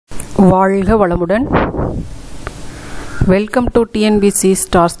வாழ்க வளமுடன். Welcome to TNPSC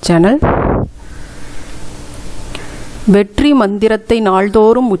stars channel. வெற்றி மந்திரத்தை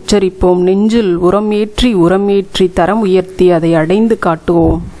நாள்தோறும் உச்சரிப்போம், நெஞ்சில் உரம் ஏற்றி தரம் உயர்த்தி அதை அடைந்து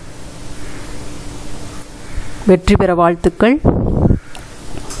காட்டுவோம். வெற்றி பெற வாழ்த்துக்கள்.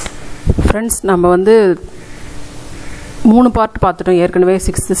 ஃப்ரெண்ட்ஸ், நம்ம 3 பார்ட் பார்த்துட்டோம் ஏற்கனவே.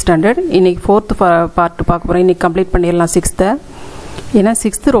 6th ஸ்டாண்டர்ட், இன்றைக்கி 4th பார்ட் பார்க்க போகிறோம். இன்றைக்கி கம்ப்ளீட் பண்ணிடலாம் 6th. ஏன்னா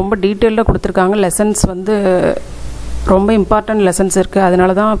 6th ரொம்ப டீட்டெயிலாக கொடுத்துருக்காங்க. லெசன்ஸ் ரொம்ப இம்பார்ட்டன்ட் லெசன்ஸ் இருக்குது.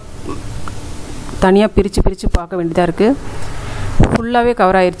 அதனால தான் தனியாக பிரித்து பார்க்க வேண்டியதாக இருக்குது. ஃபுல்லாகவே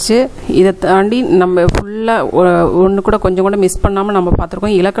கவர் ஆயிடுச்சு. இதை தாண்டி நம்ம ஃபுல்லாக ஒன்று கூட கொஞ்சம் கூட மிஸ் பண்ணாமல் நம்ம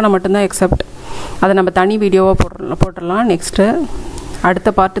பார்த்துருக்கோம். இலக்கணம் மட்டும்தான் எக்ஸப்ட். அதை நம்ம தனி வீடியோவாக போட்டுடலாம். நெக்ஸ்ட்டு அடுத்த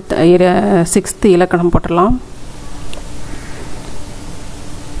பார்ட்டு 6th இலக்கணம் போட்டுடலாம்.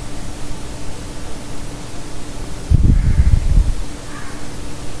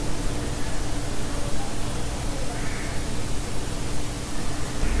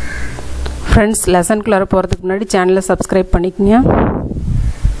 ஃப்ரெண்ட்ஸ், லெசனுக்குள்ளார போகிறதுக்கு முன்னாடி சேனலை சப்ஸ்கிரைப் பண்ணிக்கங்க.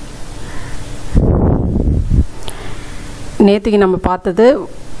 நேற்றுக்கு நம்ம பார்த்தது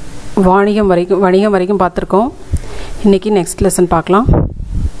வணிகம் வரைக்கும் பார்த்துருக்கோம். இன்றைக்கி நெக்ஸ்ட் லெசன் பார்க்கலாம்.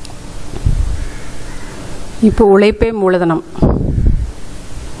 இப்போ உழைப்பே மூலதனம்,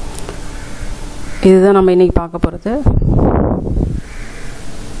 இதுதான் நம்ம இன்றைக்கி பார்க்க போகிறது.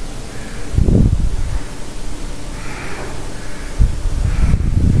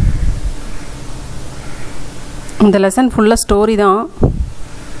 இந்த லெசன் ஃபுல்லாக ஸ்டோரி தான்.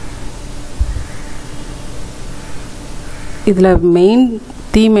 இதில் மெயின்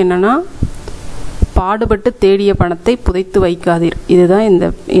தீம் என்னென்னா, பாடுபட்டு தேடிய பணத்தை புதைத்து வைக்காதீர். இதுதான்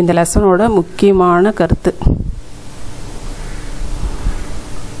இந்த லெசனோட முக்கியமான கருத்து.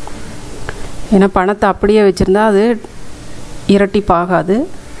 ஏன்னா பணத்தை அப்படியே வச்சுருந்தா அது இரட்டிப்பாகாது.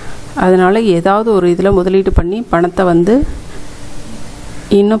 அதனால் ஏதாவது ஒரு இதில் முதலீடு பண்ணி பணத்தை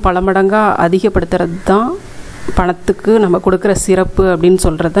இன்னும் பல மடங்காக அதிகப்படுத்துறது தான் பணத்துக்கு நம்ம கொடுக்குற சிறப்பு அப்படின்னு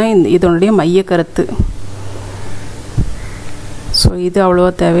சொல்கிறது தான் இதனுடைய மைய கருத்து. ஸோ இது அவ்வளோவா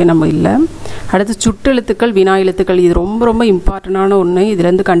தேவை நம்ம இல்லை. அடுத்து சுட்டெழுத்துக்கள், வினா எழுத்துக்கள், இது ரொம்ப ரொம்ப இம்பார்ட்டண்டான ஒன்று.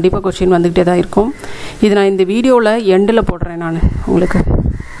 இதுலேருந்து கண்டிப்பாக கொஸ்டின் வந்துக்கிட்டே தான் இருக்கும். இது நான் இந்த வீடியோவில் எண்டில் போடுறேன். நான் உங்களுக்கு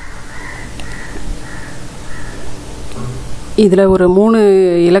இதில் ஒரு 3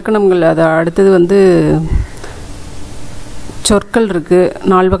 இலக்கணங்கள், அதை அடுத்தது சொற்கள் இருக்குது,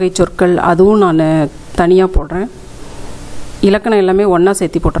 4 வகை சொற்கள், அதுவும் நான் தனியாக போடுறேன். இலக்கணம் எல்லாமே ஒன்றா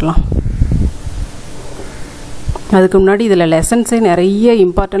சேர்த்து போட்டுடலாம். அதுக்கு முன்னாடி இதில் லெசன்ஸே நிறைய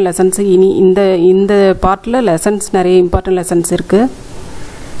இம்பார்ட்டன்ட் லெசன்ஸு. இனி இந்த பார்ட்டில் லெசன்ஸ் நிறைய இம்பார்ட்டன்ட் லெசன்ஸ் இருக்குது.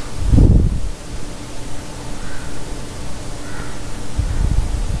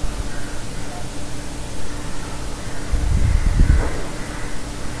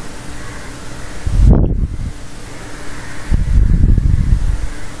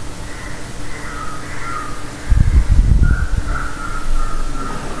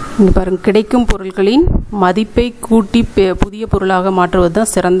 இங்கே பாருங்கள், கிடைக்கும் பொருட்களின் மதிப்பை கூட்டி புதிய பொருளாக மாற்றுவது தான்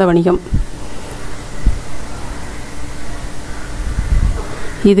சிறந்த வணிகம்.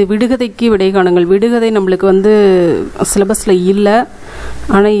 இது விடுகதைக்கு விடை காணுங்கள். விடுகதை நம்மளுக்கு சிலபஸில் இல்லை,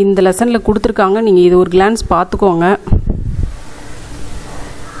 ஆனால் இந்த லெசனில் கொடுத்துருக்காங்க. நீங்கள் இது ஒரு கிளான்ஸ் பார்த்துக்கோங்க.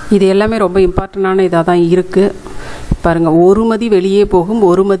 இது எல்லாமே ரொம்ப இம்பார்ட்டண்டான இதாக தான் இருக்குது. பாருங்கள், ஒருமதி வெளியே போகும்,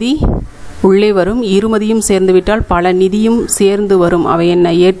 ஒருமதி உள்ளே வரும், இருமதியும் சேர்ந்து விட்டால் பல நிதியும் சேர்ந்து வரும். அவை என்ன?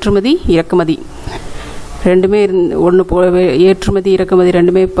 ஏற்றுமதி, இறக்குமதி ரெண்டுமே ஏற்றுமதி இறக்குமதி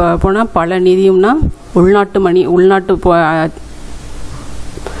ரெண்டுமே போனால் பல நிதியும்னா உள்நாட்டு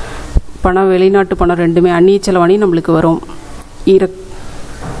பணம், வெளிநாட்டு பணம் ரெண்டுமே, அந்நிய செலவணி நம்மளுக்கு வரும்.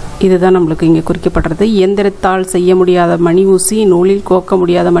 இதுதான் நம்மளுக்கு இங்கே குறிக்கப்படுறது. இயந்திரத்தால் செய்ய முடியாத மணி ஊசி, நூலில் கோக்க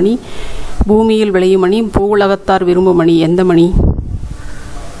முடியாத மணி, பூமியில் விளையும் மணி, பூவுலகத்தார் விரும்பும் மணி. எந்த மணி?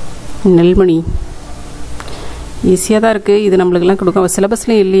 நெல்மணி. ஈஸியாக தான் இருக்குது. இது நம்மளுக்கெல்லாம் கொடுக்க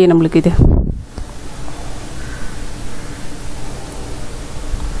சிலபஸ்லேயும் இல்லையே நம்மளுக்கு. இது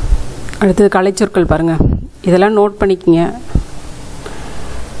அடுத்தது கலைச்சொற்கள் பாருங்கள். இதெல்லாம் நோட் பண்ணிக்கங்க.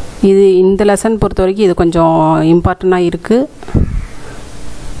 இது இந்த லெசன் பொறுத்த வரைக்கும் இது கொஞ்சம் இம்பார்ட்டண்ட்டாக இருக்குது.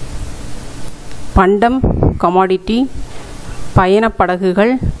 பண்டம், கமாடிட்டி,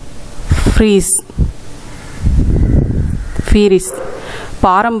 பயணப்படகுகள், ஃபீரிஸ்,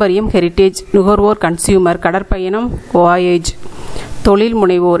 பாரம்பரியம், ஹெரிட்டேஜ், நுகர்வோர், கன்சியூமர், கடற்பயணம், வாயேஜ், தொழில்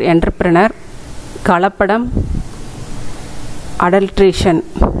முனைவோர், என்டர்பிரனர், கலப்படம், அடல்ட்ரேஷன்,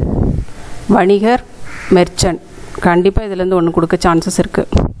 வணிகர், மெர்ச்சன்ட். கண்டிப்பாக இதுலேருந்து ஒன்று கொடுக்க சான்சஸ்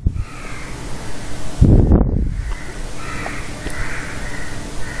இருக்குது.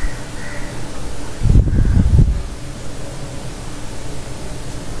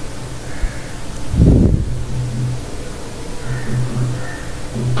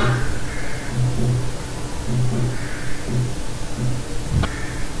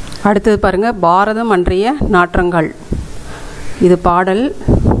 அடுத்தது பாருங்கள், பாரதம் அன்றைய நாற்றங்கள். இது பாடல்.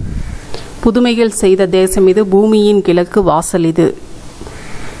 புதுமைகள் செய்த தேசம் இது, பூமியின் கிழக்கு வாசல் இது.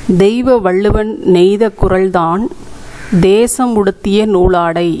 தெய்வ வள்ளுவன் நெய்த குரல்தான், தேசம் உடுத்திய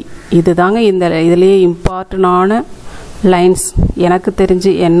நூலாடை. இது தாங்க இதுலேயே இம்பார்ட்டண்டான லைன்ஸ் எனக்கு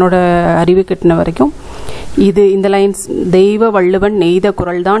தெரிஞ்சு, என்னோட அறிவு கிட்டின வரைக்கும். இந்த லைன்ஸ், தெய்வ வள்ளுவன் நெய்த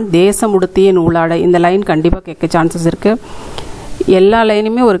குரல் தான், தேசம் உடுத்திய நூலாடை. இந்த லைன் கண்டிப்பாக கேட்க சான்சஸ் இருக்குது. எல்லா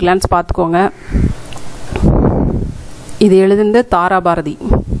லைனுமே ஒரு கிளான்ஸ் பார்த்துக்கோங்க. இது எழுதுனது தாராபாரதி.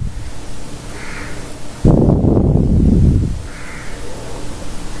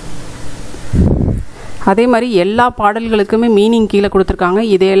 அதே மாதிரி எல்லா பாடல்களுக்குமே மீனிங் கீழே கொடுத்துருக்காங்க.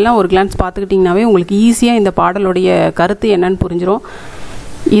 இதையெல்லாம் ஒரு கிளான்ஸ் பார்த்துக்கிட்டிங்கனாவே உங்களுக்கு ஈஸியாக இந்த பாடலுடைய கருத்து என்னன்னு புரிஞ்சிடும்.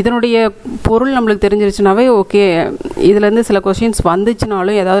 இதனுடைய பொருள் நம்மளுக்கு தெரிஞ்சிருச்சுனாவே ஓகே. இதுலேருந்து சில கொஸ்டின்ஸ்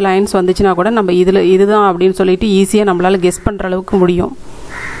வந்துச்சுனாலும், ஏதாவது லைன்ஸ் வந்துச்சுன்னா கூட நம்ம இதுதான் அப்படின்னு சொல்லிட்டு ஈஸியாக நம்மளால் கெஸ் பண்ணுற அளவுக்கு முடியும்.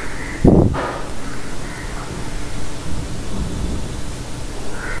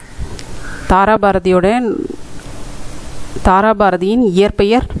 தாராபாரதியின்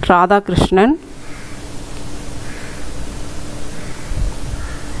இயற்பெயர் ராதாகிருஷ்ணன்.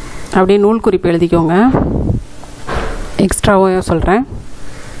 அப்படியே நூல் குறிப்பு எழுதிக்கோங்க, எக்ஸ்ட்ராவும் சொல்கிறேன்.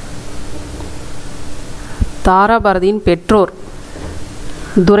 தாராபாரதியின் பெற்றோர்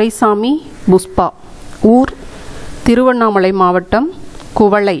துரைசாமி புஷ்பா. ஊர் திருவண்ணாமலை மாவட்டம்,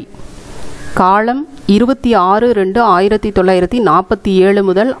 குவளை. காலம் 26/2/1947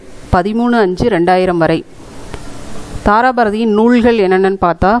 முதல் 13/5/2000 வரை. தாராபாரதியின் நூல்கள் என்னென்னு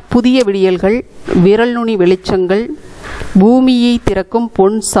பார்த்தா, புதிய விடியல்கள், விரல் நுனி வெளிச்சங்கள், பூமியை திறக்கும்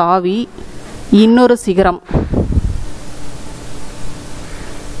பொன் சாவி, இன்னொரு சிகரம்.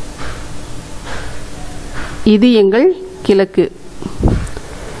 இது எங்கள் கிழக்கு.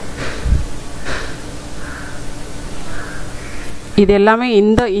 இது எல்லாமே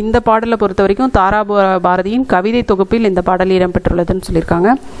இந்த பாடலை பொறுத்த வரைக்கும் தாராபாரதியின் கவிதை தொகுப்பில் இந்த பாடல் இடம்பெற்றுள்ளதுன்னு சொல்லியிருக்காங்க.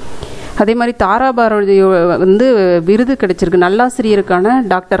 அதே மாதிரி தாராபாரதி விருது கிடைச்சிருக்கு. நல்லாசிரியருக்கான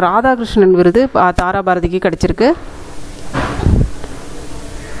டாக்டர் ராதாகிருஷ்ணன் விருது தாராபாரதிக்கு கிடைச்சிருக்கு.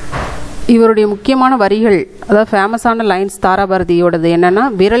 இவருடைய முக்கியமான வரிகள், அதாவது ஃபேமஸான லைன்ஸ் தாராபாரதியோடது என்னென்னா,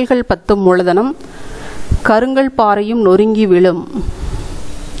 விரல்கள் 10 மூலதனம், கருங்கல் பாறையும் நொறுங்கி விழும்.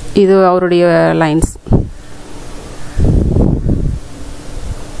 இது அவருடைய லைன்ஸ்.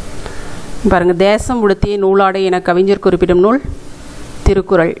 பாருங்க, தேசம் உடுத்திய நூலாடை என கவிஞர் குறிப்பிடும் நூல்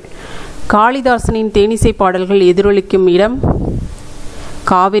திருக்குறள். காளிதாசனின் தேனிசை பாடல்கள் எதிரொலிக்கும் இடம்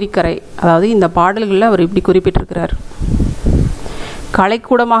காவிரிக்கரை. அதாவது இந்த பாடல்களில் அவர் இப்படி குறிப்பிட்டிருக்கிறார்.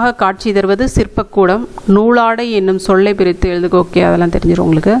 கலைக்கூடமாக காட்சி தருவது சிற்பக்கூடம். நூலாடை என்னும் சொல்லை பிரித்து எழுதுக. ஓகே, அதெல்லாம் தெரிஞ்சிடும்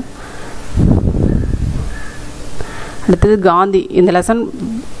உங்களுக்கு. அடுத்தது காந்தி. இந்த லெசன்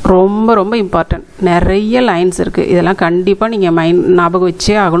ரொம்ப ரொம்ப இம்பார்ட்டன்ட். நிறைய லைன்ஸ் இருக்குது. இதெல்லாம் கண்டிப்பாக நீங்கள் ஞாபகம்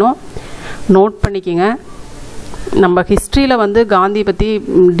வச்சே ஆகணும். நோட் பண்ணிக்கோங்க. நம்ம ஹிஸ்ட்ரியில் காந்தி பற்றி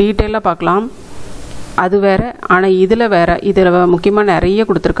டீட்டெயிலாக பார்க்கலாம், அது வேறு. ஆனால் இதில் வேறு. இதில் முக்கியமாக நிறைய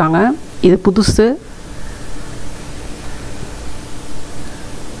கொடுத்துருக்காங்க. இது புதுசு.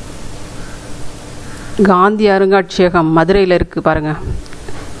 காந்தி அருங்காட்சியகம் மதுரையில் இருக்குது பாருங்கள்.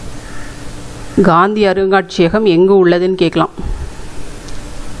 காந்தி அருங்காட்சியகம் எங்கே உள்ளதுன்னு கேட்கலாம்.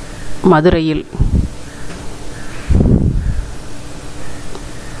 மதுரையில்.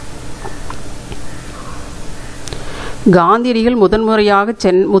 காந்தியடிகள்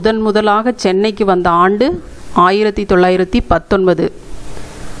முதலாக சென்னைக்கு வந்த ஆண்டு 1919.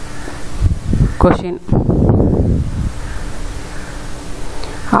 கொஷின்,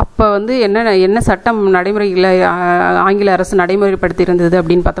 அப்போ என்ன சட்டம் நடைமுறையில் ஆங்கில அரசு நடைமுறைப்படுத்தி இருந்தது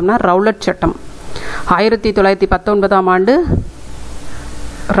அப்படின்னு பார்த்தோம்னா, ரவுலட் சட்டம். 1919 ஆண்டு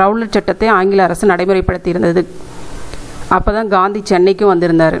ரவுலட் சட்டத்தை ஆங்கில அரசு நடைமுறைப்படுத்தி இருந்தது. அப்போ தான் காந்தி சென்னைக்கும்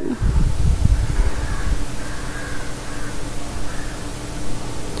வந்திருந்தார்.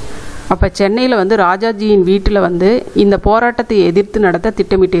 அப்போ சென்னையில் ராஜாஜியின் வீட்டில் இந்த போராட்டத்தை எதிர்த்து நடத்த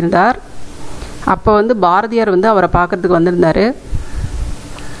திட்டமிட்டிருந்தார். அப்போ பாரதியார் அவரை பார்க்கறதுக்கு வந்திருந்தார்.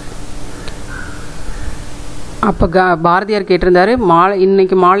 அப்போ பாரதியார் கேட்டிருந்தார்,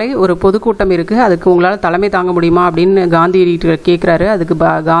 இன்னைக்கு மாலை ஒரு பொதுக்கூட்டம் இருக்குது, அதுக்கு உங்களால் தலைமை தாங்க முடியுமா அப்படின்னு காந்திகிட்ட கேட்குறாரு. அதுக்கு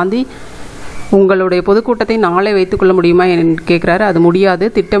காந்தி, உங்களுடைய பொதுக்கூட்டத்தை நாளை வைத்துக்கொள்ள முடியுமா என்று கேட்குறாரு. அது முடியாது,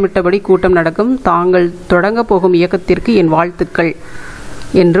 திட்டமிட்டபடி கூட்டம் நடக்கும், தாங்கள் தொடங்க போகும் இயக்கத்திற்கு என் வாழ்த்துக்கள்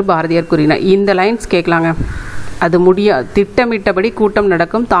என்று பாரதியார் கூறினார். இந்த லைன்ஸ் கேட்கலாங்க. அது திட்டமிட்டபடி கூட்டம்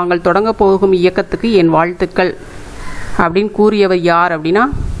நடக்கும், தாங்கள் தொடங்க போகும் இயக்கத்துக்கு என் வாழ்த்துக்கள் அப்படின்னு கூறியவர் யார் அப்படின்னா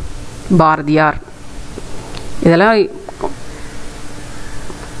பாரதியார். இதெல்லாம்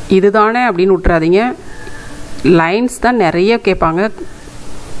இதுதானே அப்படின்னு விட்டுறாதீங்க. லைன்ஸ் தான் நிறைய கேட்பாங்க.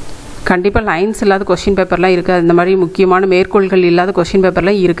 கண்டிப்பாக லைன்ஸ் இல்லாத கொஷின் பேப்பர்லாம் இருக்காது. இந்த மாதிரி முக்கியமான மேற்கோள்கள் இல்லாத கொஷின்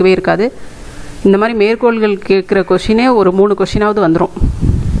பேப்பர்லாம் இருக்கவே இருக்காது. இந்த மாதிரி மேற்கோள்கள் கேட்குற கொஷினே ஒரு 3 கொஷினாவது வந்துடும்.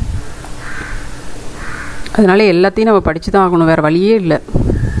 அதனால எல்லாத்தையும் நம்ம படித்து தான் ஆகணும், வேறு வழியே இல்லை.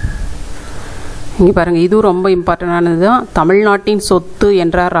 இங்கே பாருங்கள், இதுவும் ரொம்ப இம்பார்ட்டண்டானது தான். தமிழ்நாட்டின் சொத்து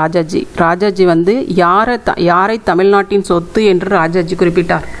என்றார் ராஜாஜி. ராஜாஜி வந்து யாரை தமிழ்நாட்டின் சொத்து என்று ராஜாஜி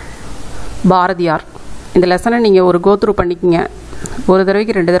குறிப்பிட்டார்? பாரதியார். இந்த லெசனை நீங்கள் ஒரு கோத்ரூ பண்ணிக்கிங்க, ஒரு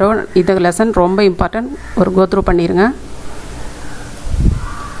தடவைக்கு 2 தடவை. இந்த லெசன் ரொம்ப இம்பார்ட்டன்ட், ஒரு கோத்ரூ பண்ணிடுங்க.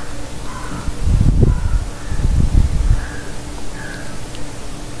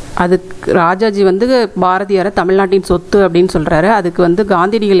 அதுக்கு ராஜாஜி வந்து பாரதியாரை தமிழ்நாட்டின் சொத்து அப்படின்னு சொல்கிறாரு. அதுக்கு வந்து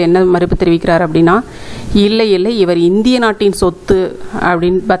காந்தியடிகள் என்ன மறுப்பு தெரிவிக்கிறார் அப்படின்னா, இல்லை இல்லை, இவர் இந்திய நாட்டின் சொத்து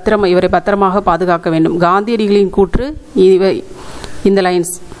அப்படின்னு இவரை பத்திரமாக பாதுகாக்க வேண்டும். காந்தியடிகளின் கூற்று இந்த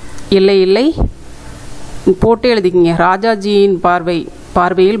லைன்ஸ் இல்லை இல்லை போட்டு எழுதிக்கிங்க. ராஜாஜியின்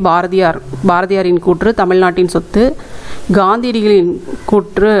பார்வையில் பாரதியாரின் கூற்று தமிழ்நாட்டின் சொத்து, காந்தியடிகளின்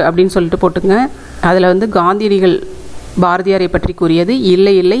கூற்று அப்படின்னு சொல்லிட்டு போட்டுங்க. அதில் வந்து காந்தியடிகள் பாரதியாரை பற்றி கூறியது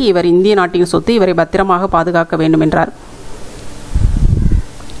இல்லை இல்லை, இவர் இந்திய நாட்டின் சொத்து, இவரை பத்திரமாக பாதுகாக்க வேண்டும் என்றார்.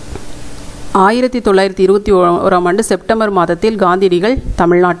 1921ஆம் ஆண்டு செப்டம்பர் மாதத்தில் காந்தியடிகள்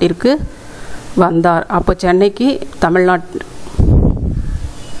தமிழ்நாட்டிற்கு வந்தார். அப்போ சென்னைக்கு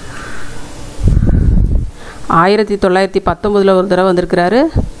 1919 ஒரு தடவை வந்திருக்கிறாரு.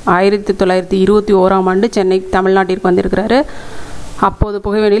 1921ஆம் ஆண்டு சென்னை தமிழ்நாட்டிற்கு வந்திருக்கிறாரு. அப்போது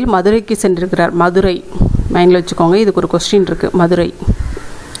புகைவெளியில் மதுரைக்கு சென்றிருக்கிறார். மதுரை மைண்டில் வச்சுக்கோங்க, இதுக்கு ஒரு கொஸ்டின் இருக்குது. மதுரை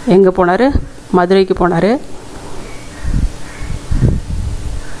எங்கே போனார்? மதுரைக்கு போனார்.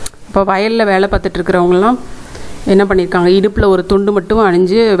 இப்போ வயலில் வேலை பார்த்துட்ருக்கிறவங்களாம் என்ன பண்ணியிருக்காங்க, இடுப்பில் ஒரு துண்டு மட்டும்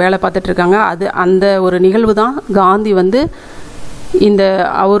அணிஞ்சு வேலை பார்த்துட்ருக்காங்க. அந்த ஒரு நிகழ்வு தான் காந்தி வந்து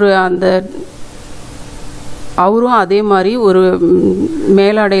அவரும் அதே மாதிரி ஒரு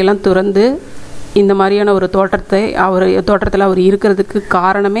மேலாடையெல்லாம் துறந்து இந்த மாதிரியான ஒரு தோற்றத்தில் அவர் இருக்கிறதுக்கு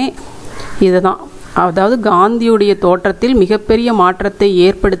காரணமே இதுதான். அதாவது காந்தியுடைய தோற்றத்தில் மிகப்பெரிய மாற்றத்தை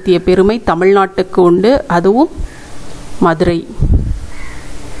ஏற்படுத்திய பெருமை தமிழ்நாட்டுக்கு உண்டு, அதுவும் மதுரை.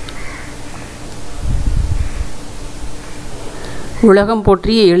 உலகம்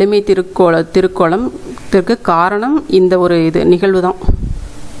போற்றிய எளிமை திருக்கோலத்திற்கு காரணம் இந்த ஒரு நிகழ்வு தான்.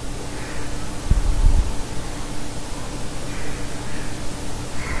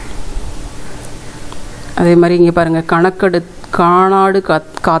 அதே மாதிரி இங்கே பாருங்கள், காணாடு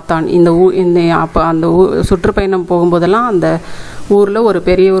காத்தான். அந்த சுற்றுப்பயணம் போகும்போதெல்லாம் அந்த ஊரில் ஒரு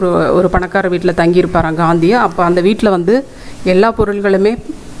பெரிய ஒரு பணக்கார வீட்டில் தங்கியிருப்பாராம் காந்தி. அப்போ அந்த வீட்டில் வந்து எல்லா பொருள்களுமே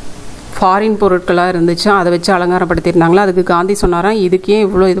ஃபாரின் பொருட்களாக இருந்துச்சு. அதை வச்சு அலங்காரப்படுத்தியிருந்தாங்களா. அதுக்கு காந்தி சொன்னாராம், இதுக்கே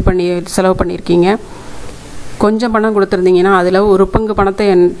இவ்வளோ செலவு பண்ணியிருக்கீங்க, கொஞ்சம் பணம் கொடுத்துருந்தீங்கன்னா, அதில் ஒரு பங்கு பணத்தை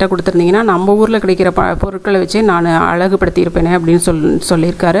என்கிட்ட கொடுத்துருந்தீங்கன்னா நம்ம ஊரில் கிடைக்கிற பொருட்களை வச்சே நான் அழகுபடுத்தியிருப்பேனே அப்படின்னு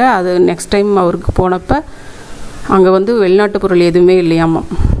சொல்லியிருக்காரு. அது நெக்ஸ்ட் டைம் அவருக்கு போனப்போ அங்கே வந்து வெளிநாட்டு பொருள் எதுவுமே இல்லையாமா.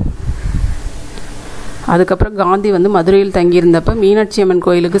 அதுக்கப்புறம் காந்தி வந்து மதுரையில் தங்கியிருந்தப்போ மீனாட்சி அம்மன்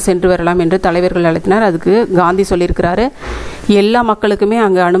கோயிலுக்கு சென்று வரலாம் என்று தலைவர்கள் அழைத்தினார். அதுக்கு காந்தி சொல்லியிருக்கிறாரு, எல்லா மக்களுக்குமே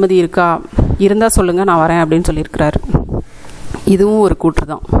அங்கே அனுமதி இருக்கா, இருந்தால் சொல்லுங்கள், நான் வரேன் அப்படின்னு சொல்லியிருக்கிறாரு. இதுவும் ஒரு கூற்று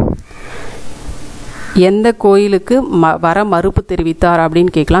தான். எந்த கோயிலுக்கு வர மறுப்பு தெரிவித்தார்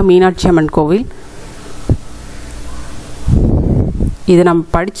அப்படின்னு கேட்கலாம். மீனாட்சி அம்மன் கோவில். இது நம்ம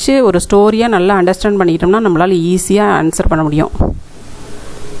படித்து ஒரு ஸ்டோரியாக நல்லா அண்டர்ஸ்டாண்ட் பண்ணிக்கிட்டோம்னா நம்மளால் ஈஸியாக ஆன்சர் பண்ண முடியும்.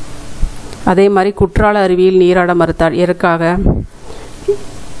 அதே மாதிரி குற்றால அருவியில் நீராட மறுத்தார். எதற்காக?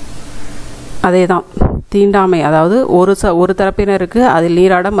 அதே தான், தீண்டாமை. அதாவது ஒரு தரப்பினருக்கு அதில்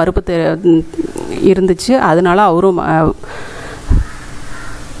நீராட மறுப்பு இருந்துச்சு. அதனால அவரும்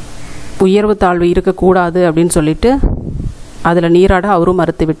உயர்வு தாழ்வு இருக்கக்கூடாது அப்படின்னு சொல்லிட்டு அதில் நீராட அவரும்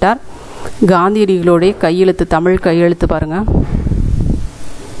மறுத்து விட்டார். காந்தியடிகளுடைய கையெழுத்து, தமிழ் கையெழுத்து பாருங்கள்.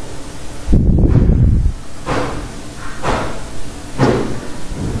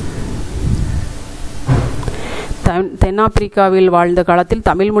 தென்னாப்பிரிக்காவில் வாழ்ந்த காலத்தில்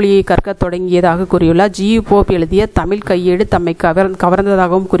தமிழ் மொழியை கற்க தொடங்கியதாக கூறியுள்ளார். ஜி. போப் எழுதிய தமிழ் கையேடு தம்மை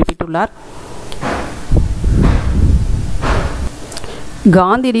கவர்ந்ததாகவும் குறிப்பிட்டுள்ளார்.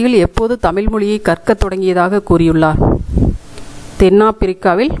 காந்தியடிகள் எப்போது தமிழ் மொழியை கற்க தொடங்கியதாக கூறியுள்ளார்?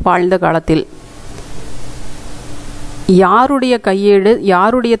 தென்னாப்பிரிக்காவில் வாழ்ந்த காலத்தில். யாருடைய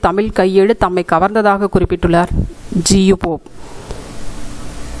தமிழ் கையேடு தம்மை கவர்ந்ததாக குறிப்பிட்டுள்ளார்? ஜி. போப்.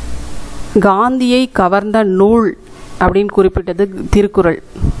 காந்தியை கவர்ந்த நூல் அப்படின்னு குறிப்பிட்டது திருக்குறள்.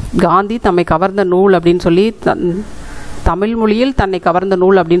 காந்தி தம்மை கவர்ந்த நூல் அப்படின்னு சொல்லி தமிழ் மொழியில் தன்னை கவர்ந்த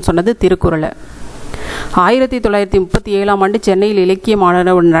நூல் அப்படின்னு சொன்னது திருக்குறளை. 1937ஆம் ஆண்டு சென்னையில் இலக்கிய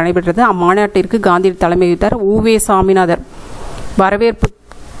மாநாடு ஒன்று நடைபெற்றது. அம்மாநாட்டிற்கு காந்தி தலைமை வகித்தார். உவே சாமிநாதர் வரவேற்பு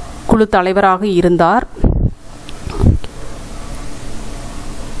குழு தலைவராக இருந்தார்.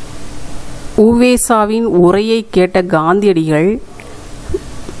 உவேசாவின் உரையை கேட்ட காந்தியடிகள்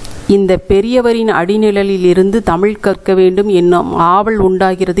இந்த பெரியவரின் அடிநிழலில் இருந்து தமிழ் கற்க வேண்டும் என்னும் ஆவல்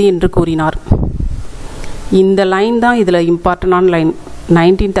உண்டாகிறது என்று கூறினார். இந்த லைன் தான் இதில் இம்பார்ட்டண்டான லைன்.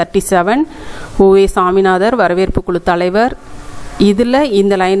 1937 உவே சாமிநாதர் வரவேற்பு குழு தலைவர். இதில்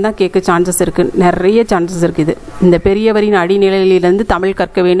இந்த லைன் தான் கேட்க சான்சஸ் இருக்குது, நிறைய சான்சஸ் இருக்குது. இந்த பெரியவரின் அடிநிலையிலிருந்து தமிழ்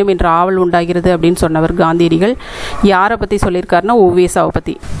கற்க வேண்டும் என்ற ஆவல் உண்டாகிறது அப்படின்னு சொன்னவர் காந்தியடிகள். யாரை பற்றி சொல்லியிருக்காருன்னா உவேசாவை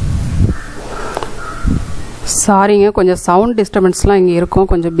பற்றி. சாரிங்க, கொஞ்சம் சவுண்ட் டிஸ்டர்பன்ஸ்லாம் இங்கே இருக்கும்,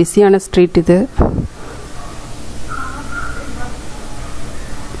 கொஞ்சம் பிஸியான ஸ்ட்ரீட் இது.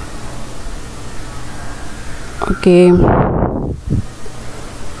 ஓகே.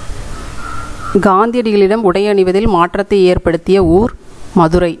 காந்தியடிகளிடம் உடை அணிவதில் மாற்றத்தை ஏற்படுத்திய ஊர்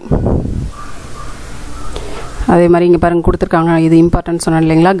மதுரை. அதே மாதிரி இங்கே பாருங்க கொடுத்துருக்காங்க, இது இம்பார்ட்டன்ட் சொன்னேன்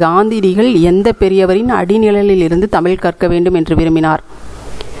இல்லைங்களா. காந்தியடிகள் எந்த பெரியவரின் அடிநிழலில் இருந்து தமிழ் கற்க வேண்டும் என்று விரும்பினார்?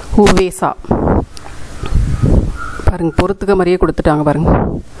 உவேசா. பாருங்க பொறுத்துக்க மாதிரியே கொடுத்துட்டாங்க பாருங்க.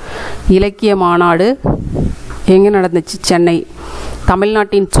 இலக்கிய மாநாடு எங்கே நடந்துச்சு? சென்னை.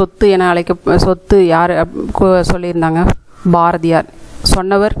 தமிழ்நாட்டின் சொத்து என சொத்து யார் சொல்லியிருந்தாங்க? பாரதியார்.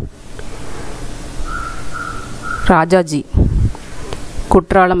 சொன்னவர் ராஜாஜி.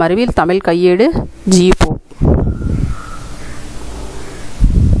 குற்றாலம் அருவியில் தமிழ் கையேடு ஜி.போ.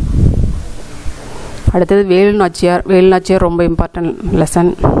 அடுத்தது வேலுநாச்சியார். வேலுநாச்சியார் ரொம்ப இம்பார்ட்டன்ட்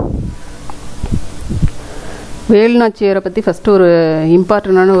லெசன். வேலுநாச்சியாரை பற்றி ஃபஸ்ட்டு ஒரு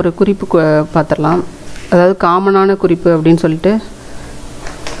இம்பார்ட்டண்டான ஒரு குறிப்பு பார்த்துடலாம். அதாவது காமனான குறிப்பு அப்படின்னு சொல்லிட்டு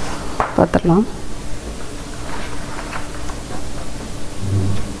பார்த்துடலாம்.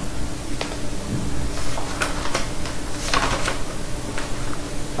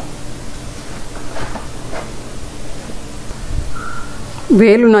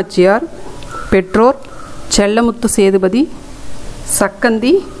 வேலுநாச்சியார் பெற்றோர் செல்லமுத்து சேதுபதி,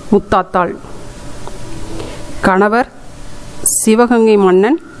 சக்கந்தி முத்தாத்தாள். கணவர் சிவகங்கை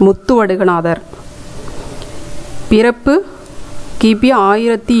மன்னன் முத்துவடுகநாதர். பிறப்பு கிபி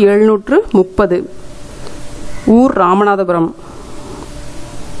 1730. ஊர் ராமநாதபுரம்.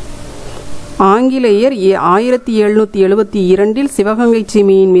 ஆங்கிலேயர் 1772 சிவகங்கை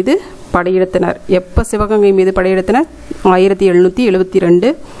சீமையின் மீது படையெடுத்தனர். எப்போ சிவகங்கை மீது படையெடுத்தனர்?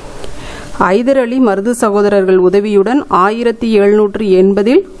 1772. ஐதர் அலி மருது சகோதரர்கள் உதவியுடன்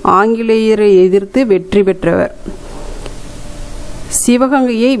 1780 ஆங்கிலேயரை எதிர்த்து வெற்றி பெற்றவர்.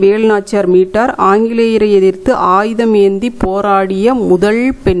 சிவகங்கையை வேலுநாச்சியார் மீட்டார். ஆங்கிலேயரை எதிர்த்து ஆயுதம் ஏந்தி போராடிய முதல்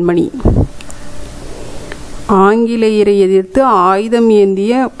பெண்மணி. ஆங்கிலேயரை எதிர்த்து ஆயுதம் ஏந்தி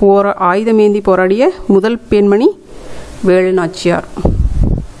போராடிய முதல் பெண்மணி வேலுநாச்சியார்.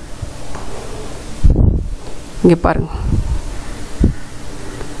 இங்கே பாருங்க,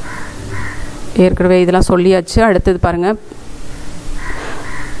 ஏற்கனவே இதெல்லாம் சொல்லியாச்சு. அடுத்தது பாருங்க,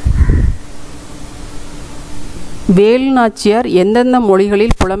 வேலுநாச்சியார் எந்தெந்த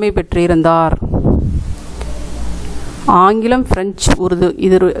மொழிகளில் புலமை பெற்றிருந்தார்? ஆங்கிலம், பிரெஞ்சு, உருது.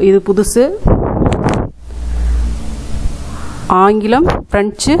 இது புதுசு. ஆங்கிலம்,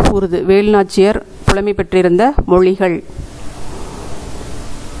 பிரெஞ்சு, உருது வேலுநாச்சியார் புலமை பெற்றிருந்த மொழிகள்.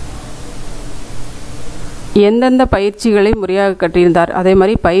 எந்தெந்த பயிற்சிகளை முறையாக கற்றிருந்தார்? அதே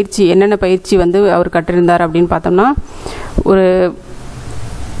மாதிரி பயிற்சி என்னென்ன பயிற்சி அவர் கற்றிருந்தார் அப்படின்னு பார்த்தோம்னா, ஒரு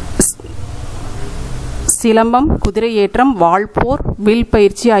சிலம்பம், குதிரை ஏற்றம், வாள்போர், வில்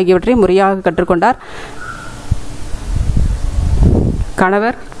பயிற்சி ஆகியவற்றை முறையாக கற்றுக்கொண்டார்.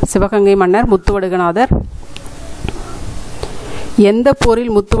 கணவர் சிவகங்கை மன்னர் முத்துவடுகநாதர். எந்த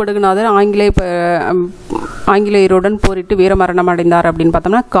போரில் முத்துவடுகநாதர் ஆங்கிலேயருடன் போரிட்டு வீரமரணம் அடைந்தார் அப்படின்னு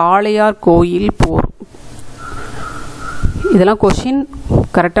பார்த்தோம்னா, காளையார் கோயில் போர். இதெல்லாம் கொஷின்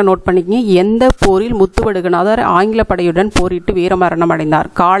கரெக்டாக நோட் பண்ணிக்கங்க. எந்த போரில் முத்துவடுகநாதர் ஆங்கில படையுடன் போரிட்டு வீரமரணம் அடைந்தார்?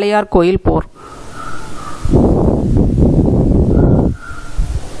 காளையார் கோயில் போர்.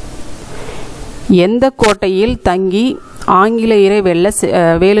 எந்த கோட்டையில் தங்கி ஆங்கிலேயரை வெல்ல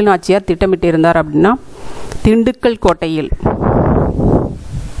வேலுநாச்சியார் திட்டமிட்டிருந்தார் அப்படின்னா, திண்டுக்கல் கோட்டையில்.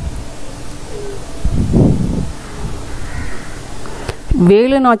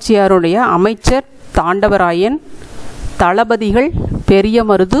 வேலுநாச்சியாருடைய அமைச்சர் தாண்டவராயன். தளபதிகள் பெரிய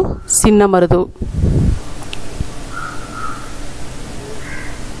மருது, சின்ன மருது.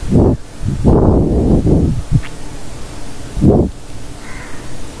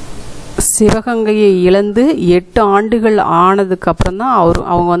 சிவகங்கையை இழந்து 8 ஆண்டுகள் ஆனதுக்கு அப்புறம் தான்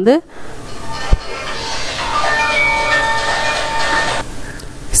அவங்க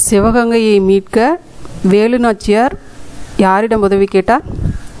சிவகங்கையை மீட்க வேலுநாச்சியார் யாரிடம் உதவி கேட்டார்?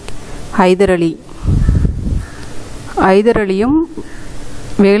 ஐதர் அலி. ஐதர் அலியும்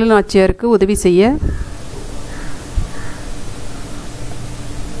வேலுநாச்சியாருக்கு உதவி செய்ய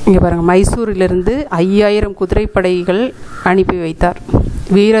இங்கே பாருங்கள், மைசூரிலிருந்து 5000 குதிரைப்படைகள் அனுப்பி வைத்தார்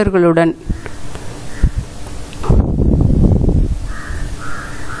வீரர்களுடன்.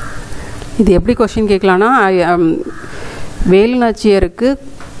 இது எப்படி கொஸ்டின் கேட்கலான்னா, வேலு நாச்சியாருக்கு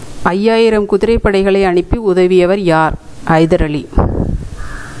 5000 குதிரைப்படைகளை அனுப்பி உதவியவர் யார்? ஹைதர் அலி.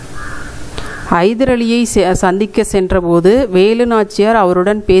 ஹைதர் அலியை சந்திக்க சென்றபோது வேலு நாச்சியார்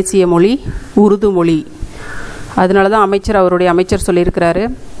அவருடன் பேசிய மொழி உருது மொழி. அதனால தான் அவருடைய அமைச்சர் சொல்லியிருக்கிறாரு,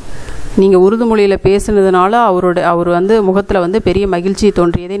 நீங்கள் உருது மொழியில் பேசுனதுனால அவர் வந்து முகத்தில் வந்து பெரிய மகிழ்ச்சி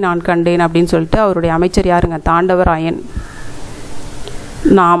தோன்றியதை நான் கண்டேன் அப்படின்னு சொல்லிட்டு அவருடைய அமைச்சர் யாருங்க? தாண்டவராயன்.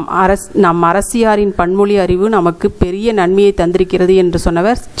 நம் அரசியாரின் பன்மொழி அறிவு நமக்கு பெரிய நன்மையை தந்திருக்கிறது என்று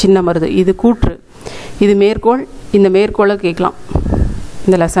சொன்னவர் சின்னமருது. இது கூற்று, இது மேற்கோள். இந்த மேற்கோளை கேட்கலாம்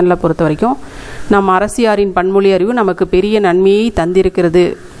இந்த லெசனில் பொறுத்த வரைக்கும். நம் அரசியாரின் பன்மொழி அறிவு நமக்கு பெரிய நன்மையை தந்திருக்கிறது.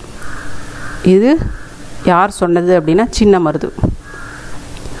 இது யார் சொன்னது அப்படின்னா சின்னமருது.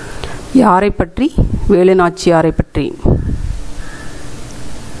 யாரை பற்றி? வேலு நாச்சியாரை பற்றி.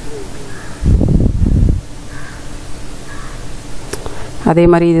 அதே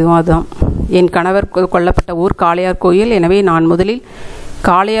மாதிரி இதுவும் அதுதான். என் கணவர் கொல்லப்பட்ட ஊர் காளையார் கோயில், எனவே நான் முதலில்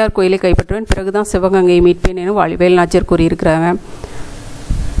காளையார் கோயிலை கைப்பற்றுவேன், பிறகுதான் சிவகங்கையை மீட்பேன் என வேலு நாச்சியார் கூறியிருக்கிறாங்க.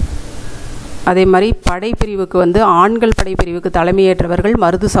 அதே மாதிரி படைப்பிரிவுக்கு வந்து ஆண்கள் படைப்பிரிவுக்கு தலைமையேற்றவர்கள்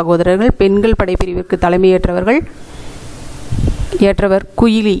மருது சகோதரர்கள், பெண்கள் படைப்பிரிவுக்கு தலைமையேற்றவர்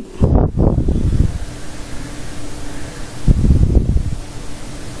குயிலி.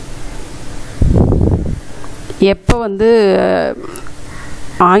 எப்போ வந்து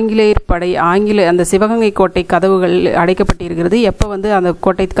அந்த சிவகங்கை கோட்டை கதவுகள் அடைக்கப்பட்டிருக்கிறது, எப்போ வந்து அந்த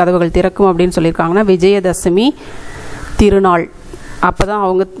கோட்டை கதவுகள் திறக்கும் அப்படின்னு சொல்லியிருக்காங்கன்னா, விஜயதசமி திருநாள் அப்போ தான்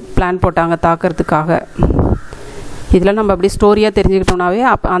அவங்க பிளான் போட்டாங்க தாக்கிறதுக்காக. இதில் நம்ம அப்படி ஸ்டோரியாக தெரிஞ்சுக்கிட்டோம்னாவே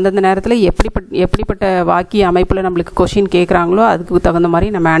அந்தந்த நேரத்தில் எப்படிப்பட்ட வாக்கிய அமைப்பில் நம்மளுக்கு கொஷின் கேட்குறாங்களோ அதுக்கு தகுந்த மாதிரி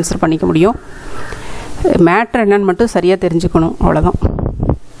நம்ம ஆன்சர் பண்ணிக்க முடியும். மேட்ரு என்னன்னு மட்டும் சரியாக தெரிஞ்சுக்கணும், அவ்வளோதான்.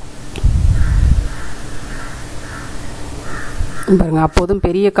 பாருங்கள், அப்போதும்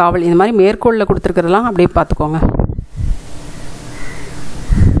பெரிய காவல். இந்த மாதிரி மேற்கோளில் கொடுத்துருக்கிறதெல்லாம் அப்படியே பார்த்துக்கோங்க.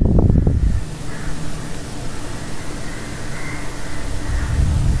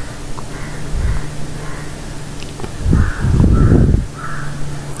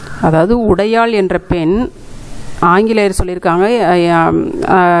 அதாவது உடையாள் என்ற பெண், ஆங்கிலேயர் சொல்லியிருக்காங்க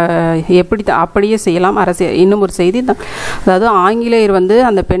எப்படி அப்படியே செய்யலாம். இன்னும் ஒரு செய்தி தான், அதாவது ஆங்கிலேயர் வந்து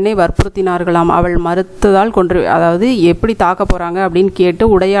அந்த பெண்ணை வற்புறுத்தினார்களாம். அவள் மறுத்ததால் அதாவது எப்படி தாக்க போகிறாங்க அப்படின்னு கேட்டு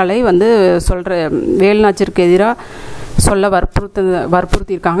உடையாளை வந்து வேலு நாச்சியாருக்கு எதிராக சொல்ல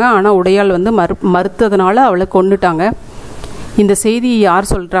வற்புறுத்தியிருக்காங்க. ஆனால் உடையாள் வந்து மறுத்ததுனால அவளை கொன்னுட்டாங்க. இந்த செய்தி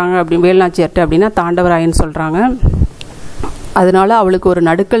யார் சொல்கிறாங்க அப்படின்னு வேலு நாச்சியார்ட்ட அப்படின்னா தாண்டவராயன் சொல்கிறாங்க. அதனால் அவளுக்கு ஒரு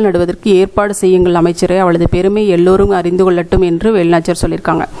நடுக்கல் நடுவதற்கு ஏற்பாடு செய்யுங்கள் அமைச்சரே, அவளது பெருமை எல்லோரும் அறிந்து கொள்ளட்டும் என்று வேலு நாச்சியார்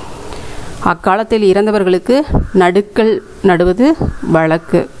சொல்லியிருக்காங்க. அக்காலத்தில் இறந்தவர்களுக்கு நடுக்கல் நடுவது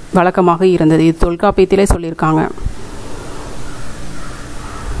வழக்கமாக இருந்தது. இது தொல்காப்பியத்திலே சொல்லியிருக்காங்க.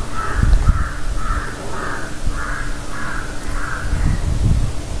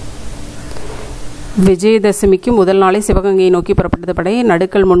 விஜயதசமிக்கு முதல் நாளை சிவகங்கையை நோக்கி புறப்பட்டது படை.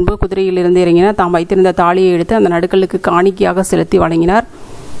 நடுக்கல் முன்பு குதிரையிலிருந்து இறங்கினார். தாம் வைத்திருந்த தாலியை எடுத்து அந்த நடுக்கலுக்கு காணிக்கையாக செலுத்தி வழங்கினார்.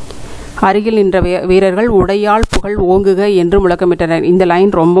 அருகில் நின்ற வீரர்கள் உடையாள் புகழ் ஓங்குக என்று முழக்கமிட்டனர். இந்த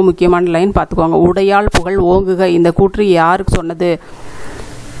லைன் ரொம்ப முக்கியமான லைன், பார்த்துக்கோங்க. உடையாள் புகழ் ஓங்குக, இந்த கூற்று யாருக்கு சொன்னது,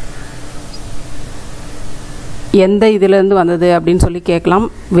 எந்த இதிலிருந்து வந்தது அப்படின்னு சொல்லி கேட்கலாம்.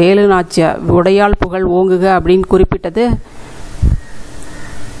 வேலு நாச்சியார் உடையாள் புகழ் ஓங்குக அப்படின்னு குறிப்பிட்டது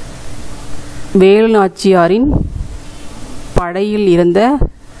வேலு நாச்சியாரின் படையில் இருந்த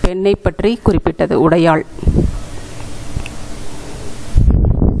பெண்ணை பற்றி குறிப்பிட்டது உடையாள்.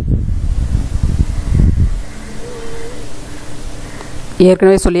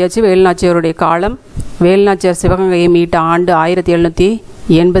 ஏற்கனவே சொல்லியாச்சு வேலு நாச்சியாருடைய காலம். வேலு நாச்சியார் சிவகங்கையை மீட்ட ஆண்டு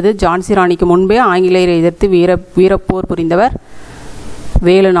 1780. ஜான்சி ராணிக்கு முன்பே ஆங்கிலேயரை எதிர்த்து வீரப்போர் புரிந்தவர்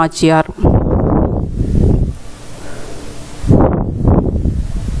வேலு நாச்சியார்.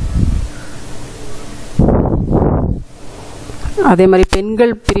 அதே மாதிரி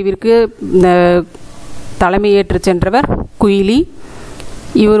பெண்கள் பிரிவிற்கு தலைமையேற்று சென்றவர் குயிலி.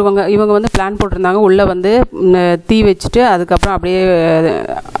 இவங்க வந்து பிளான் போட்டிருந்தாங்க, உள்ளே வந்து தீ வச்சுட்டு அதுக்கப்புறம் அப்படியே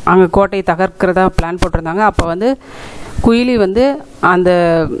அங்கே கோட்டையை தகர்க்கிறதா பிளான் போட்டிருந்தாங்க. அப்போ வந்து குயிலி வந்து அந்த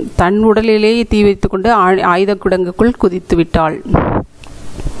தன் உடலிலேயே தீ வைத்து கொண்டு ஆயுத கிடங்குக்குள் குதித்து விட்டாள்.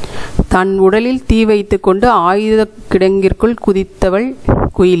 தன் உடலில் தீ வைத்து கொண்டு ஆயுத கிடங்கிற்குள் குதித்தவள்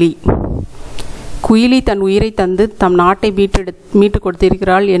குயிலி. குயிலி தன் உயிரை தந்து தம் நாட்டை மீட்டு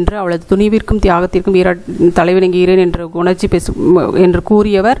கொடுத்திருக்கிறாள் என்று அவளது துணிவிற்கும் தியாகத்திற்கும் தலைவணங்குகிறேன் என்று உணர்ச்சி என்று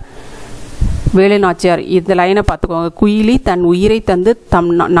கூறியவர் வேலு நாச்சியார். இந்த லைனை பார்த்துக்கோங்க. குயிலி தன் உயிரை தந்து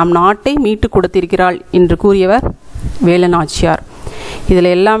நம் நாட்டை மீட்டு கொடுத்திருக்கிறாள் என்று கூறியவர் வேலு நாச்சியார். இதில்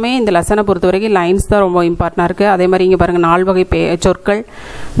எல்லாமே இந்த லெசனை பொறுத்த வரைக்கும் லைன்ஸ் தான் ரொம்ப இம்பார்ட்டண்டாக இருக்குது. அதே மாதிரி இங்கே பாருங்கள் 4 வகை சொற்கள்.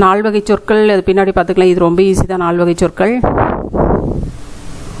 4 வகை சொற்கள் அது பின்னாடி பார்த்துக்கலாம். இது ரொம்ப ஈஸி தான். 4 வகை சொற்கள்.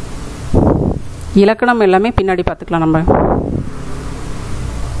 இலக்கணம் எல்லாமே பின்னாடி பார்த்துக்கலாம். நம்ம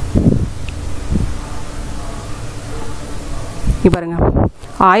இங்கே பாருங்கள்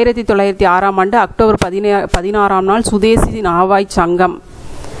 1906ஆம் ஆண்டு அக்டோபர் 16ஆம் நாள் சுதேசி நாவாய் சங்கம்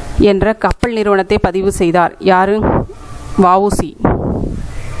என்ற கப்பல் நிறுவனத்தை பதிவு செய்தார். யாரு? வ.உ.சி.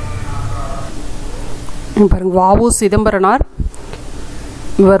 பாருங்க, வ.உ. சிதம்பரனார்.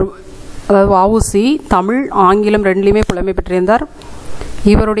 இவர் அதாவது வ.உ.சி. தமிழ் ஆங்கிலம் ரெண்டுலேயுமே புலமை பெற்றிருந்தார்.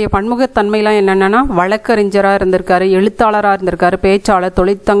 இவருடைய பன்முகத்தன்மைலாம் என்னென்னா வழக்கறிஞராக இருந்திருக்காரு, எழுத்தாளராக இருந்திருக்காரு, பேச்சாளர்,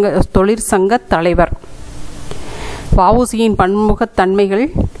 தொழிற்சங்க தலைவர். வ.உ.சியின் பன்முகத்தன்மைகள்: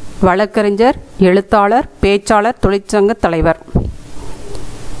 வழக்கறிஞர், எழுத்தாளர், பேச்சாளர், தொழிற்சங்க தலைவர்.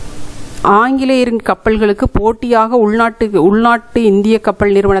 ஆங்கிலேயரின் கப்பல்களுக்கு போட்டியாக உள்நாட்டு இந்திய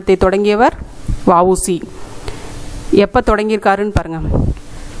கப்பல் நிறுவனத்தை தொடங்கியவர் வ.உ.சி. எப்போ தொடங்கியிருக்காருன்னு பாருங்கள்.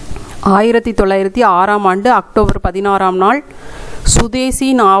 1906ஆம் ஆண்டு அக்டோபர் 16ஆம் நாள் சுதேசி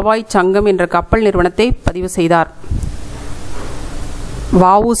நாவாய் சங்கம் என்ற கப்பல் நிறுவனத்தை பதிவு செய்தார்.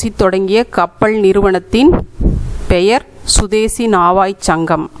 வ.உ.சி. தொடங்கிய கப்பல் நிறுவனத்தின் பெயர் சுதேசி நாவாய்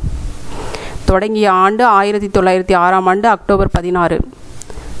சங்கம். தொடங்கிய ஆண்டு 1906ஆம் ஆண்டு அக்டோபர் 16.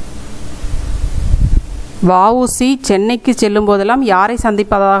 வ.உ.சி. சென்னைக்கு செல்லும் போதெல்லாம் யாரை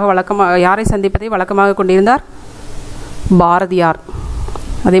சந்திப்பதை வழக்கமாக கொண்டிருந்தார்? பாரதியார்.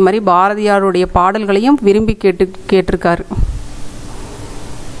 அதே மாதிரி பாரதியாருடைய பாடல்களையும் விரும்பி கேட்டிருக்காரு.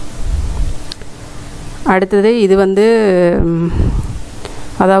 அடுத்தது இது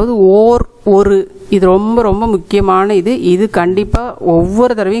அதாவது ஒரு இது ரொம்ப ரொம்ப முக்கியமான இது கண்டிப்பாக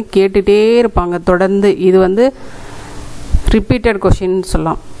ஒவ்வொரு தடவையும் கேட்டுகிட்டே இருப்பாங்க தொடர்ந்து. இது ரிப்பீட்டட் கொஷின்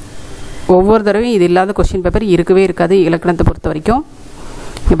சொல்லலாம். ஒவ்வொரு தடவையும் இது இல்லாத கொஷின் பேப்பர் இருக்கவே இருக்காது இலக்கணத்தை பொறுத்த வரைக்கும்.